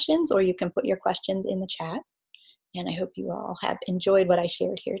ask questions, or you can put your questions in the chat. And I hope you all have enjoyed what I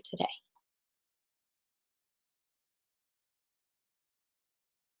shared here today.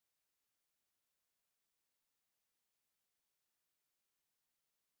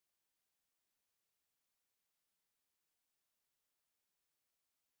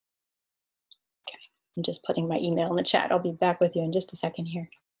 Okay, I'm just putting my email in the chat. I'll be back with you in just a second here.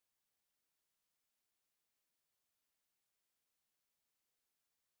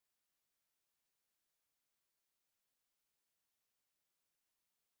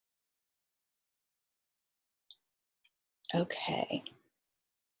 Okay.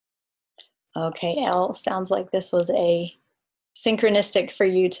 Okay, Elle, sounds like this was a synchronistic for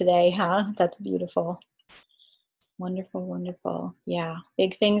you today, huh? That's beautiful. Wonderful, wonderful. Yeah,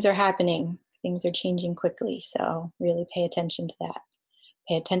 big things are happening. Things are changing quickly, so really pay attention to that.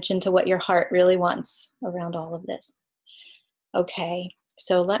 Pay attention to what your heart really wants around all of this. Okay,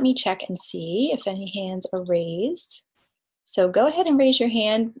 so let me check and see if any hands are raised. So go ahead and raise your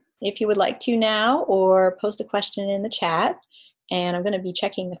hand if you would like to now, or post a question in the chat. And I'm going to be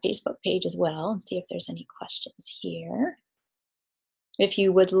checking the Facebook page as well and see if there's any questions here. If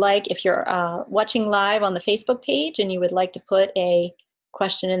you would like, if you're watching live on the Facebook page and you would like to put a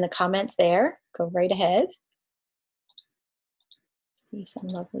question in the comments there, go right ahead. See some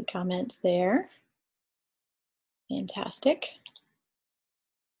lovely comments there. Fantastic.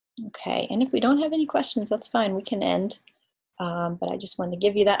 Okay, and if we don't have any questions, that's fine, we can end. But I just wanted to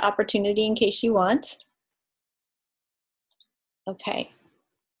give you that opportunity in case you want. Okay.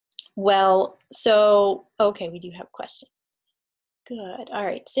 Well, so, okay, we do have a question. Good. All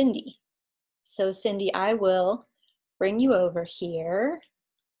right, Cindy. So Cindy, I will bring you over here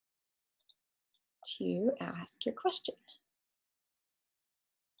to ask your question.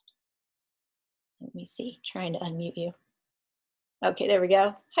 Let me see, trying to unmute you. Okay, there we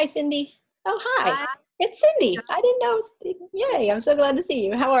go. Hi, Cindy. Oh, hi. Hi. It's Cindy. I didn't know. Yay, I'm so glad to see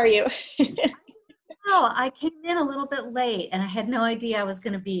you. How are you? Oh, I came in a little bit late and I had no idea I was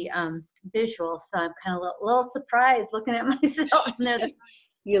going to be visual, so I'm kind of a little surprised looking at myself in there.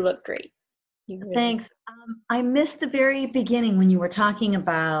 You look great. You really Thanks. I missed the very beginning when you were talking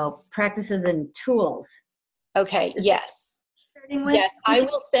about practices and tools. Okay, yes. Yes, I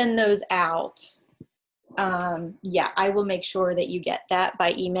will send those out. Yeah, I will make sure that you get that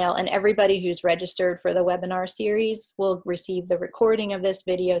by email, and everybody who's registered for the webinar series will receive the recording of this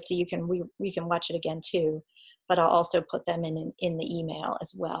video, so you can we can watch it again too. But I'll also put them in the email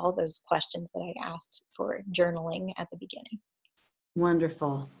as well, those questions that I asked for journaling at the beginning.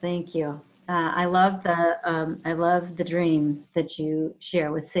 Wonderful, thank you. I love the dream that you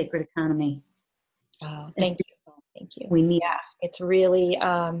share with Sacred Economy. Oh, thank you, thank you. We need. Yeah,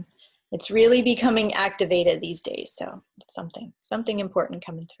 it's really becoming activated these days, so it's something important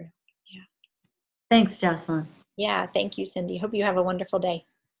coming through. Yeah. Thanks, Jocelyn. Yeah, thank you, Cindy. Hope you have a wonderful day.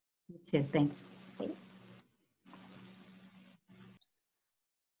 You too. Thanks. Thanks.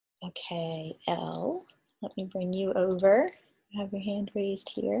 Okay, Elle, let me bring you over. Have your hand raised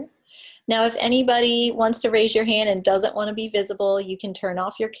here. Now, if anybody wants to raise your hand and doesn't want to be visible, you can turn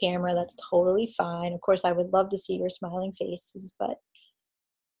off your camera. That's totally fine. Of course, I would love to see your smiling faces, but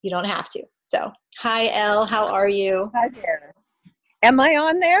you don't have to. So, hi, Elle. How are you? Hi there. Am I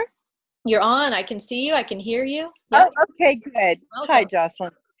on there? You're on. I can see you. I can hear you. Yep. Oh, okay, good. Welcome. Hi,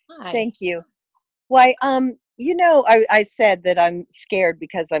 Jocelyn. Hi. Thank you. Why, you know, I said that I'm scared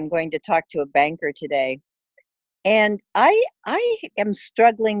because I'm going to talk to a banker today. And I am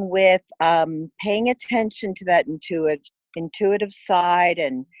struggling with paying attention to that intuitive side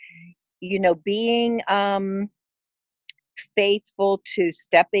and, you know, being faithful to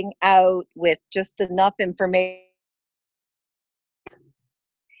stepping out with just enough information.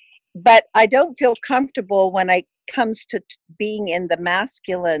 But I don't feel comfortable when it comes to being in the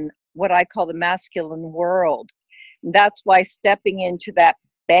masculine, what I call the masculine world. That's why stepping into that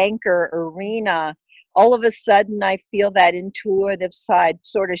banker arena, all of a sudden I feel that intuitive side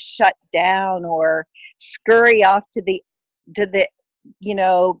sort of shut down or scurry off to the you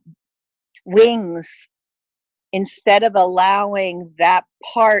know, wings, instead of allowing that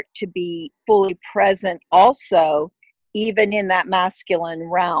part to be fully present also, even in that masculine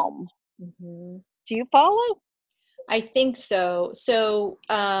realm. Mm-hmm. Do you follow? I think so. So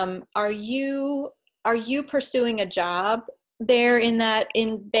are you pursuing a job there in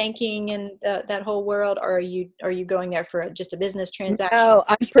banking and that whole world, or are you going there for just a business transaction? No,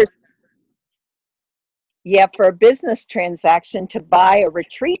 for a business transaction to buy a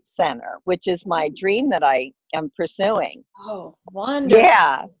retreat center, which is my dream that I am pursuing. Oh, wonderful.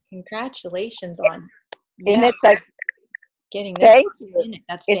 Yeah. Congratulations on And it's a getting this. Thank you.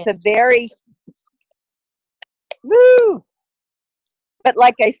 That's it's a very woo. But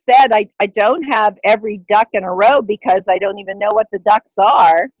like I said, I don't have every duck in a row because I don't even know what the ducks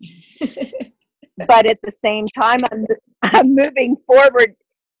are. But at the same time, I'm moving forward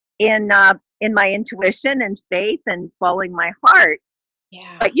in my intuition and faith and following my heart.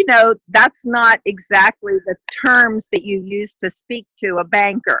 Yeah. But that's not exactly the terms that you use to speak to a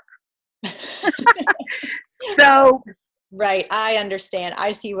banker. So right, I understand.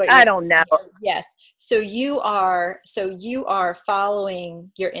 I see what I don't know. Yes. So you are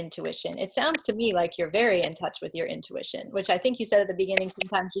following your intuition. It sounds to me like you're very in touch with your intuition, which I think you said at the beginning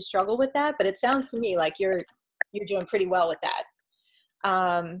sometimes you struggle with that, but it sounds to me like you're doing pretty well with that.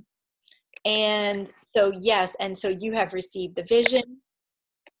 And so yes, and so you have received the vision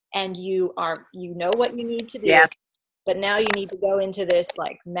and you know what you need to do. Yes. But now you need to go into this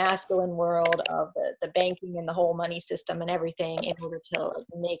like masculine world of the banking and the whole money system and everything in order to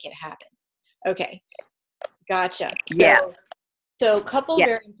make it happen. Okay. Gotcha. Yes. So a couple Yes.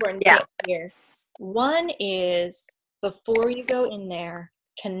 very important things here. One is before you go in there,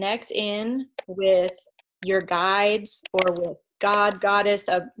 connect in with your guides or with God, goddess,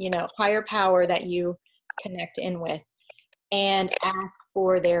 higher power that you connect in with, and ask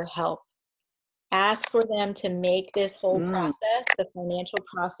for their help. Ask for them to make this whole process, the financial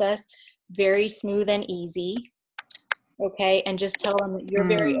process, very smooth and easy. Okay. And just tell them that you're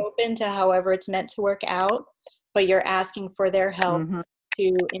very open to however it's meant to work out, but you're asking for their help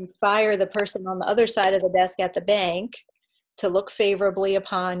to inspire the person on the other side of the desk at the bank to look favorably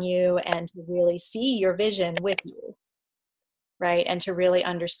upon you and to really see your vision with you. Right. And to really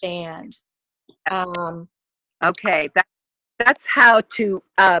understand. Okay. That's how to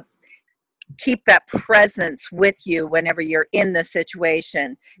keep that presence with you whenever you're in the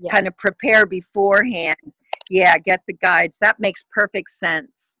situation. Yes. Kind of prepare beforehand. Yeah, get the guides. That makes perfect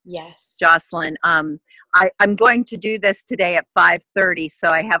sense. Yes. Jocelyn, I'm going to do this today at 5:30, so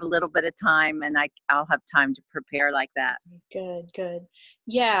I have a little bit of time and I'll have time to prepare like that. Good.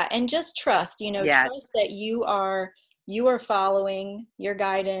 Yeah, and just trust, trust that you are following your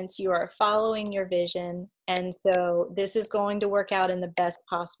guidance, you are following your vision, and so this is going to work out in the best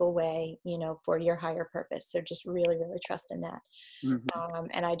possible way, for your higher purpose. So just really, really trust in that.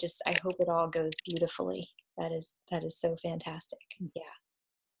 And I hope it all goes beautifully. That is so fantastic. Yeah.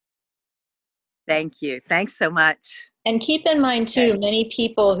 Thank you. Thanks so much. And keep in mind too, many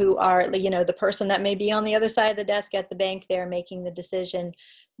people who are, the person that may be on the other side of the desk at the bank there making the decision,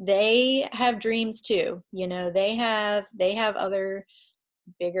 they have dreams too. They have other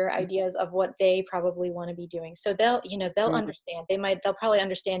bigger ideas of what they probably want to be doing. So they'll understand. They'll probably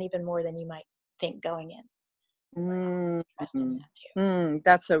understand even more than you might think going in. Trust in that too.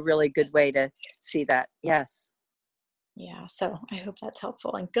 That's a really good way to see that. Yes. Yeah. So I hope that's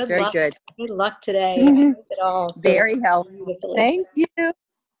helpful and good Very luck. good. Good luck today. I hope it all very helpful. Beautifully. Thank you.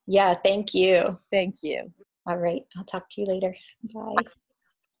 Yeah. Thank you. Thank you. All right. I'll talk to you later. Bye.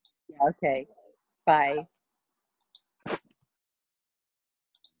 Okay. Bye.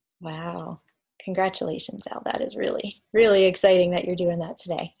 Wow. Congratulations, Al. That is really, really exciting that you're doing that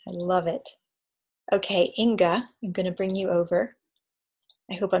today. I love it. Okay, Inga, I'm going to bring you over.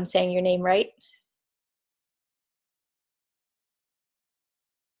 I hope I'm saying your name right.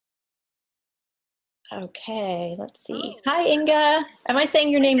 Okay, let's see. Hi, Inga. Am I saying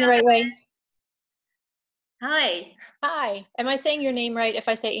your name the right way? Hi. Hi. Am I saying your name right if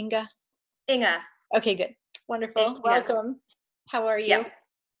I say Inga? Inga. Okay, good. Wonderful. Welcome. How are you? Yeah.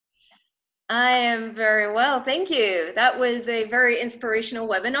 I am very well. Thank you. That was a very inspirational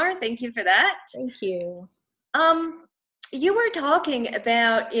webinar. Thank you for that. Thank you. You were talking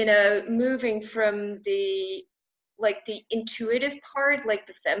about, moving from the intuitive part, like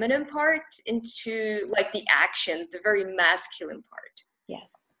the feminine part, into like the action, the very masculine part.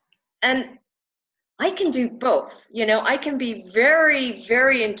 Yes. And I can do both. I can be very,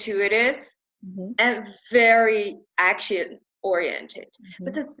 very intuitive and very action oriented.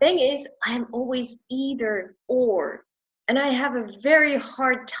 But the thing is, I'm always either or. And I have a very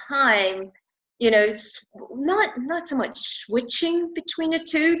hard time, not so much switching between the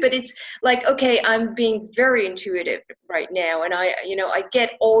two, but it's like, okay, I'm being very intuitive right now. And I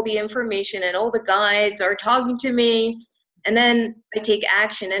get all the information and all the guides are talking to me. And then I take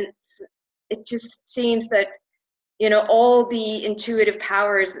action. And it just seems that, all the intuitive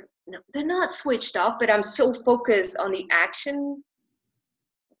powers, they're not switched off, but I'm so focused on the action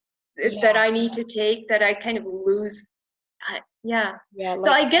that I need to take that I kind of lose. Yeah. So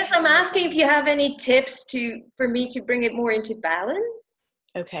like, I guess I'm asking if you have any tips for me to bring it more into balance.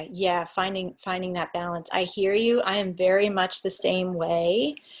 Okay. Yeah. Finding that balance. I hear you. I am very much the same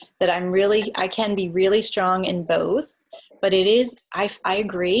way, that I can be really strong in both, but I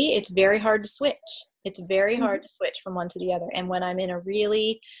agree. It's very hard to switch. It's very hard to switch from one to the other. And when I'm in a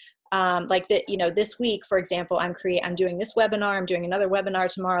really, this week, for example, I'm doing this webinar, I'm doing another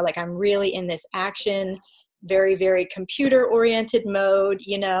webinar tomorrow. Like, I'm really in this action, very, very computer oriented mode,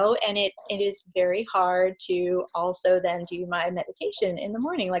 and it is very hard to also then do my meditation in the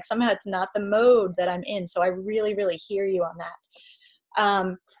morning. Like, somehow it's not the mode that I'm in. So I really, really hear you on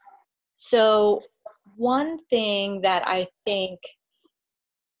that. So one thing that I think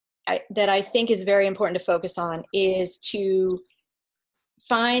is very important to focus on is to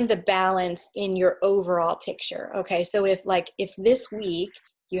find the balance in your overall picture. Okay. So if this week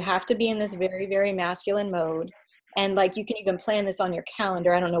you have to be in this very, very masculine mode, and like, you can even plan this on your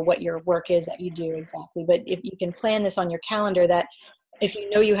calendar. I don't know what your work is that you do exactly, but if you can plan this on your calendar, that if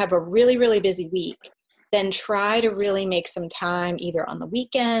you have a really, really busy week, then try to really make some time either on the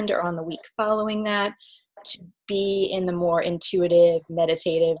weekend or on the week following that to be in the more intuitive,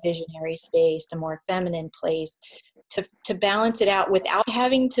 meditative, visionary space, the more feminine place, to balance it out without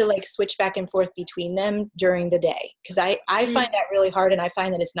having to like switch back and forth between them during the day. Because I find that really hard, and I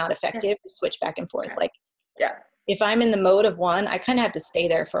find that it's not effective to switch back and forth. Like, if I'm in the mode of one, I kind of have to stay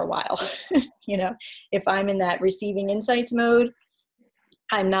there for a while. If I'm in that receiving insights mode,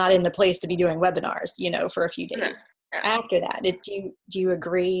 I'm not in the place to be doing webinars, for a few days. After that, do you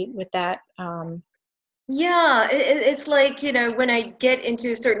agree with that? Yeah, it's like, when I get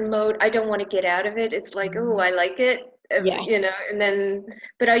into a certain mode, I don't want to get out of it. It's like, oh, I like it, and then,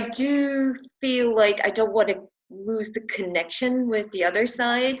 but I do feel like I don't want to lose the connection with the other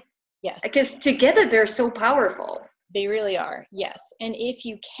side. Yes. Because together they're so powerful. They really are. Yes. And if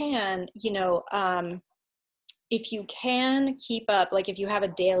you can, if you can keep up, like if you have a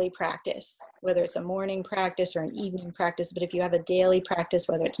daily practice, whether it's a morning practice or an evening practice, but if you have a daily practice,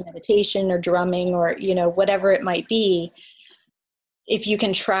 whether it's meditation or drumming or, whatever it might be, if you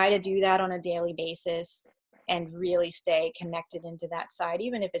can try to do that on a daily basis and really stay connected into that side,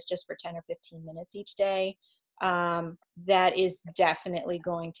 even if it's just for 10 or 15 minutes each day, that is definitely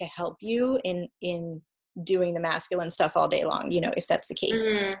going to help you in doing the masculine stuff all day long, if that's the case.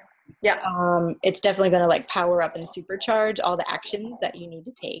 It's definitely going to like power up and supercharge all the actions that you need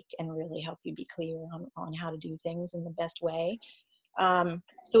to take and really help you be clear on how to do things in the best way.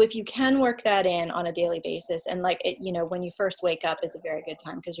 So if you can work that in on a daily basis, and like, when you first wake up is a very good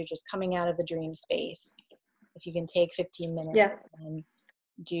time because you're just coming out of the dream space. If you can take 15 minutes and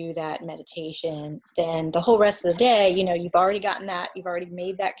do that meditation, then the whole rest of the day, you've already gotten that, you've already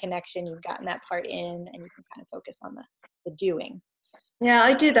made that connection, you've gotten that part in, and you can kind of focus on the doing. Yeah,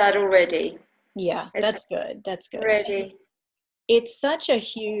 I do that already. Yeah, that's good. That's good. Already. It's such a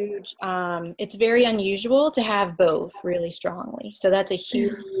huge, it's very unusual to have both really strongly. So that's a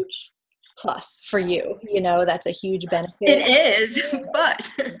huge plus for you. That's a huge benefit. It is, but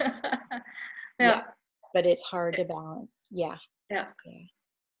yeah, but it's hard to balance. Yeah. Okay.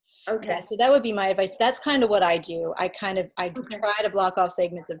 Yeah, so that would be my advice. That's kind of what I do. I try to block off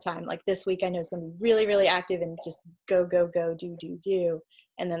segments of time. Like this week, I know it's going to be really, really active and just go, do.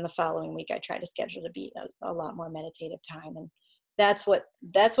 And then the following week, I try to schedule to be a lot more meditative time. And that's what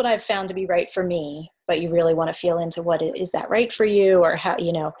I've found to be right for me. But you really want to feel into is that right for you, or how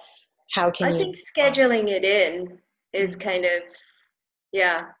can you? I think scheduling it in is kind of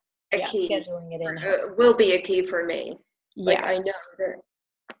a key. Scheduling it in will be a key for me. Yeah, like I know that.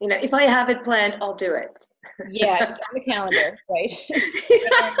 If I have it planned, I'll do it. Yeah, it's on the calendar, right?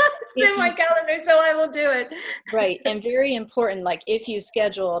 It's in my calendar, so I will do it. Right, and very important, like if you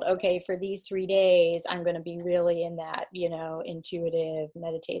scheduled, okay, for these 3 days, I'm going to be really in that, intuitive,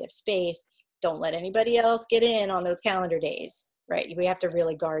 meditative space. Don't let anybody else get in on those calendar days, right? We have to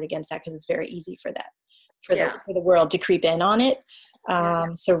really guard against that because it's very easy for that, for the world to creep in on it.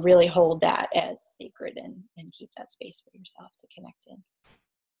 So really hold that as sacred and keep that space for yourself to connect in.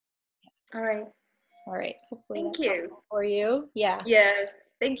 All right. Hopefully Thank you. For you. Yeah. Yes.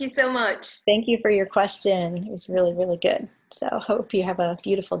 Thank you so much. Thank you for your question. It was really, really good. So hope you have a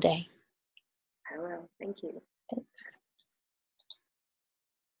beautiful day. I will. Thank you. Thanks.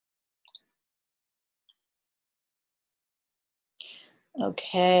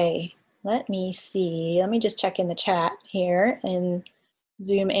 Okay. Let me see. Let me just check in the chat here and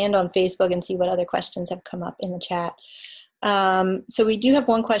Zoom and on Facebook and see what other questions have come up in the chat. So we do have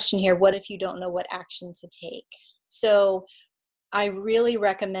one question here. What if you don't know what action to take? So I really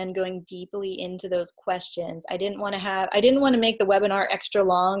recommend going deeply into those questions. I didn't want to make the webinar extra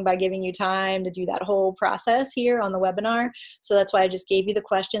long by giving you time to do that whole process here on the webinar. So that's why I just gave you the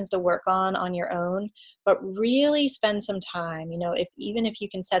questions to work on your own, but really spend some time, you know, even if you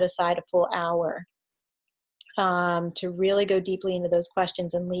can set aside a full hour to really go deeply into those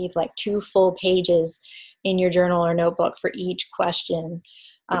questions and leave like 2 full pages in your journal or notebook for each question,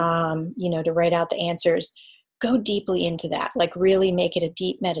 you know, to write out the answers. Go deeply into that, like really make it a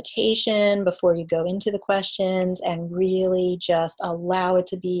deep meditation before you go into the questions, and really just allow it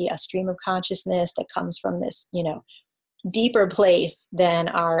to be a stream of consciousness that comes from this, you know, deeper place than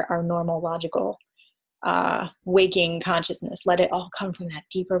our normal logical waking consciousness. Let it all come from that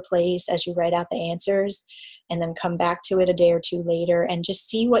deeper place as you write out the answers, and then come back to it a day or 2 later and just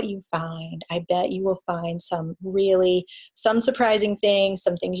see what you find. I bet you will find some surprising things,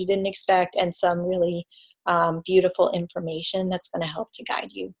 some things you didn't expect, and some really beautiful information that's going to help to guide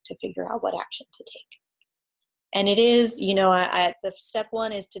you to figure out what action to take. And it is, you know, the step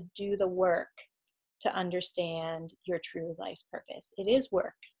 1 is to do the work to understand your true life's purpose. It is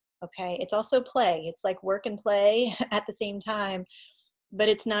work. Okay. It's also play. It's like work and play at the same time, but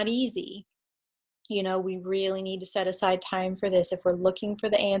it's not easy. You know, we really need to set aside time for this. If we're looking for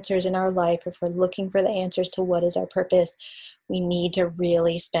the answers in our life, if we're looking for the answers to what is our purpose, we need to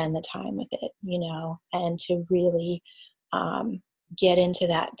really spend the time with it, you know, and to really get into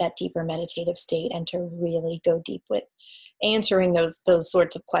that deeper meditative state, and to really go deep with answering those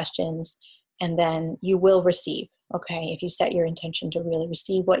sorts of questions. And then you will receive. Okay, if you set your intention to really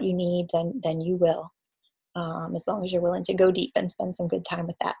receive what you need, then you will, as long as you're willing to go deep and spend some good time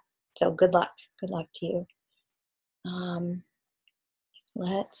with that. So good luck to you.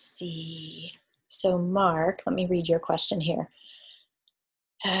 Let's see. So Mark, let me read your question here.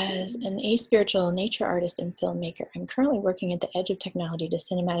 As an aspiritual nature artist and filmmaker, I'm currently working at the edge of technology to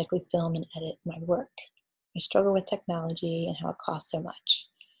cinematically film and edit my work. I struggle with technology and how it costs so much.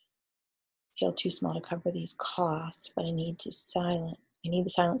 I feel too small to cover these costs, but I need the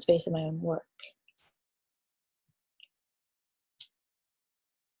silent space of my own work.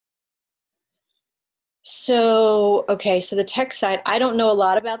 So, okay, so the tech side, I don't know a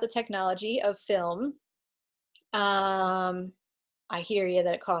lot about the technology of film. I hear you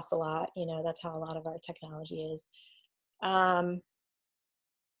that it costs a lot. You know, that's how a lot of our technology is.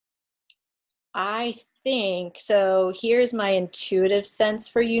 I think, so here's my intuitive sense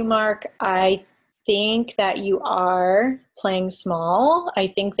for you, Mark. I think that you are playing small. I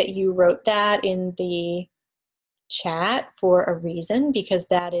think that you wrote that in the chat for a reason, because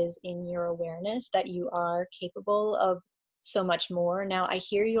that is in your awareness that you are capable of so much more. Now, I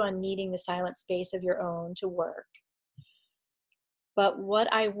hear you on needing the silent space of your own to work. But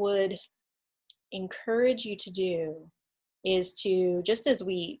what I would encourage you to do is to, just as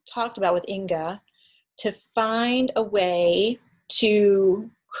we talked about with Inga, to find a way to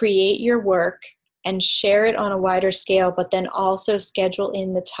create your work and share it on a wider scale, but then also schedule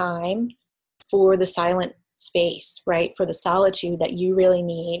in the time for the silent space, right? For the solitude that you really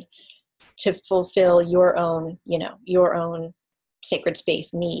need to fulfill your own, you know, your own sacred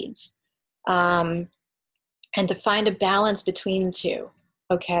space needs. And to find a balance between the two.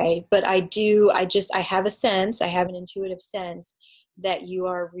 Okay. But I have a sense, I have an intuitive sense that you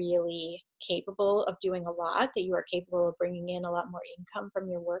are really capable of doing a lot, that you are capable of bringing in a lot more income from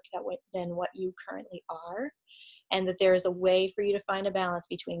your work than what you currently are. And that there is a way for you to find a balance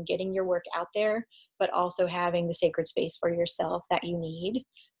between getting your work out there, but also having the sacred space for yourself that you need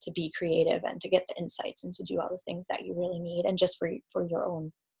to be creative and to get the insights and to do all the things that you really need, and just for your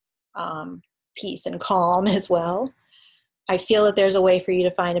own peace and calm as well. I feel that there's a way for you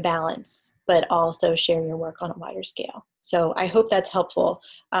to find a balance, but also share your work on a wider scale. So I hope that's helpful.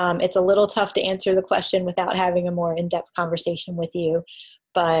 It's a little tough to answer the question without having a more in-depth conversation with you,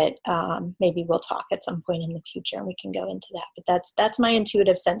 but maybe we'll talk at some point in the future and we can go into that. But that's my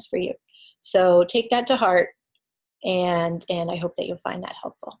intuitive sense for you. So take that to heart, and I hope that you'll find that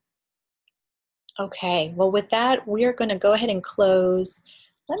helpful. Okay, well, with that, we are going to go ahead and close.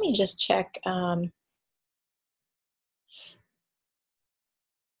 Let me just check.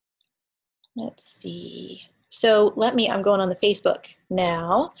 Let's see. So I'm going on the Facebook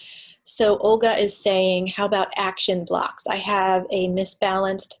now. So Olga is saying, how about action blocks? I have a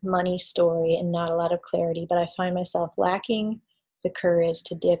misbalanced money story and not a lot of clarity, but I find myself lacking the courage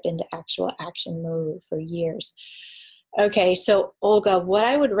to dip into actual action mode for years. Okay, so Olga, what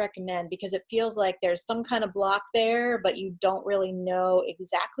I would recommend, because it feels like there's some kind of block there, but you don't really know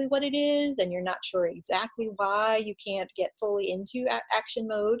exactly what it is, and you're not sure exactly why you can't get fully into action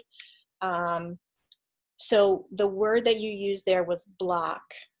mode. So the word that you used there was block.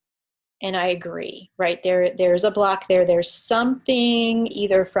 And I agree, right? There's a block there. There's something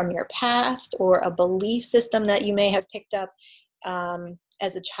either from your past or a belief system that you may have picked up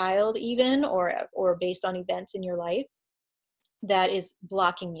as a child even, or based on events in your life that is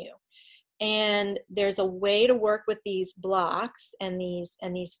blocking you. And there's a way to work with these blocks and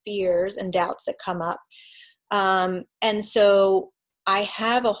these fears and doubts that come up. And so I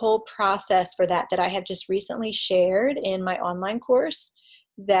have a whole process for that I have just recently shared in my online course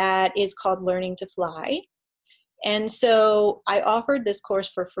that is called Learning to Fly. And so I offered this course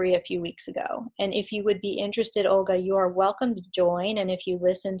for free a few weeks ago. And if you would be interested, Olga, you are welcome to join. And if you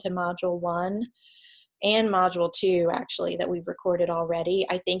listen to Module 1 and Module 2, actually, that we've recorded already,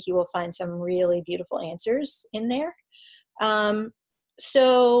 I think you will find some really beautiful answers in there.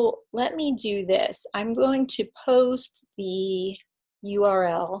 So let me do this. I'm going to post the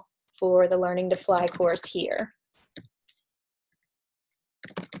URL for the Learning to Fly course here.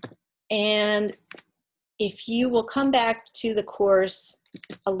 And if you will come back to the course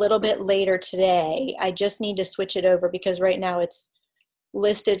a little bit later today, I just need to switch it over because right now it's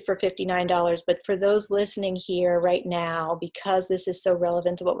listed for $59. But for those listening here right now, because this is so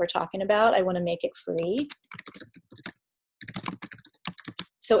relevant to what we're talking about, I want to make it free.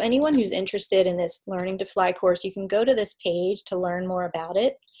 So anyone who's interested in this Learning to Fly course, you can go to this page to learn more about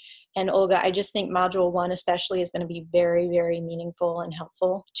it. And Olga, I just think Module 1 especially is going to be very, very meaningful and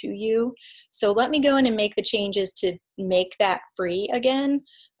helpful to you. So let me go in and make the changes to make that free again.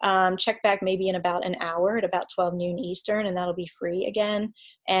 Check back maybe in about an hour at about 12 noon Eastern, and that'll be free again.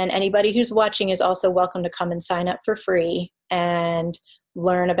 And anybody who's watching is also welcome to come and sign up for free and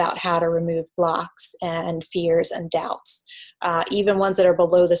learn about how to remove blocks and fears and doubts. Even ones that are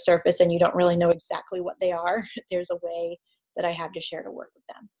below the surface and you don't really know exactly what they are, there's a way that I have to share to work with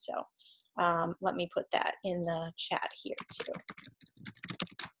them. So let me put that in the chat here too.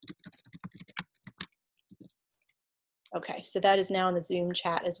 Okay, so that is now in the Zoom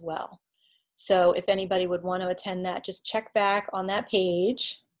chat as well. So if anybody would want to attend that, just check back on that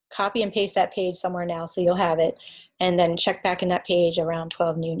page, copy and paste that page somewhere now so you'll have it, and then check back in that page around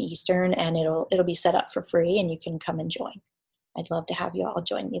 12 noon Eastern, and it'll be set up for free and you can come and join. I'd love to have you all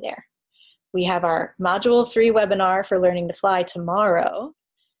join me there. We have our Module 3 webinar for Learning to Fly tomorrow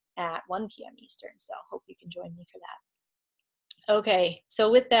at 1 p.m. Eastern, so hope you can join me for that. Okay,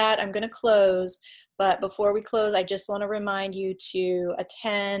 so with that, I'm going to close, but before we close, I just want to remind you to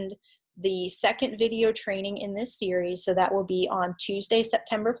attend the second video training in this series, so that will be on Tuesday,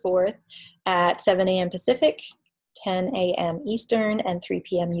 September 4th at 7 a.m. Pacific, 10 a.m. Eastern, and 3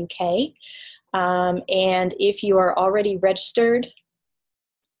 p.m. UK. And if you are already registered,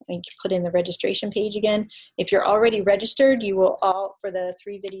 let me put in the registration page again. If you're already registered, you will for the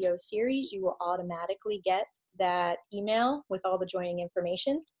 3 video series, you will automatically get that email with all the joining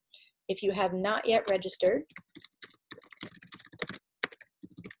information. If you have not yet registered,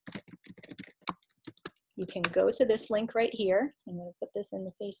 you can go to this link right here. I'm going to put this in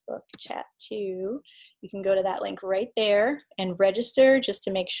the Facebook chat too. You can go to that link right there and register just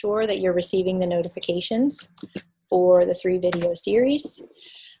to make sure that you're receiving the notifications for the 3 video series.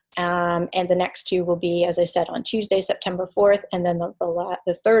 And the next 2 will be, as I said, on Tuesday, September 4th, and then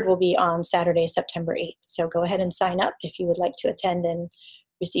the third will be on Saturday, September 8th. So go ahead and sign up if you would like to attend and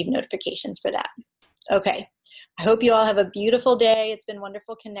receive notifications for that. Okay, I hope you all have a beautiful day. It's been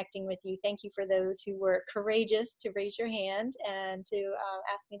wonderful connecting with you. Thank you for those who were courageous to raise your hand and to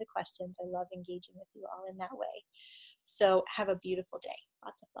ask me the questions. I love engaging with you all in that way. So have a beautiful day.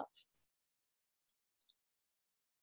 Lots of love.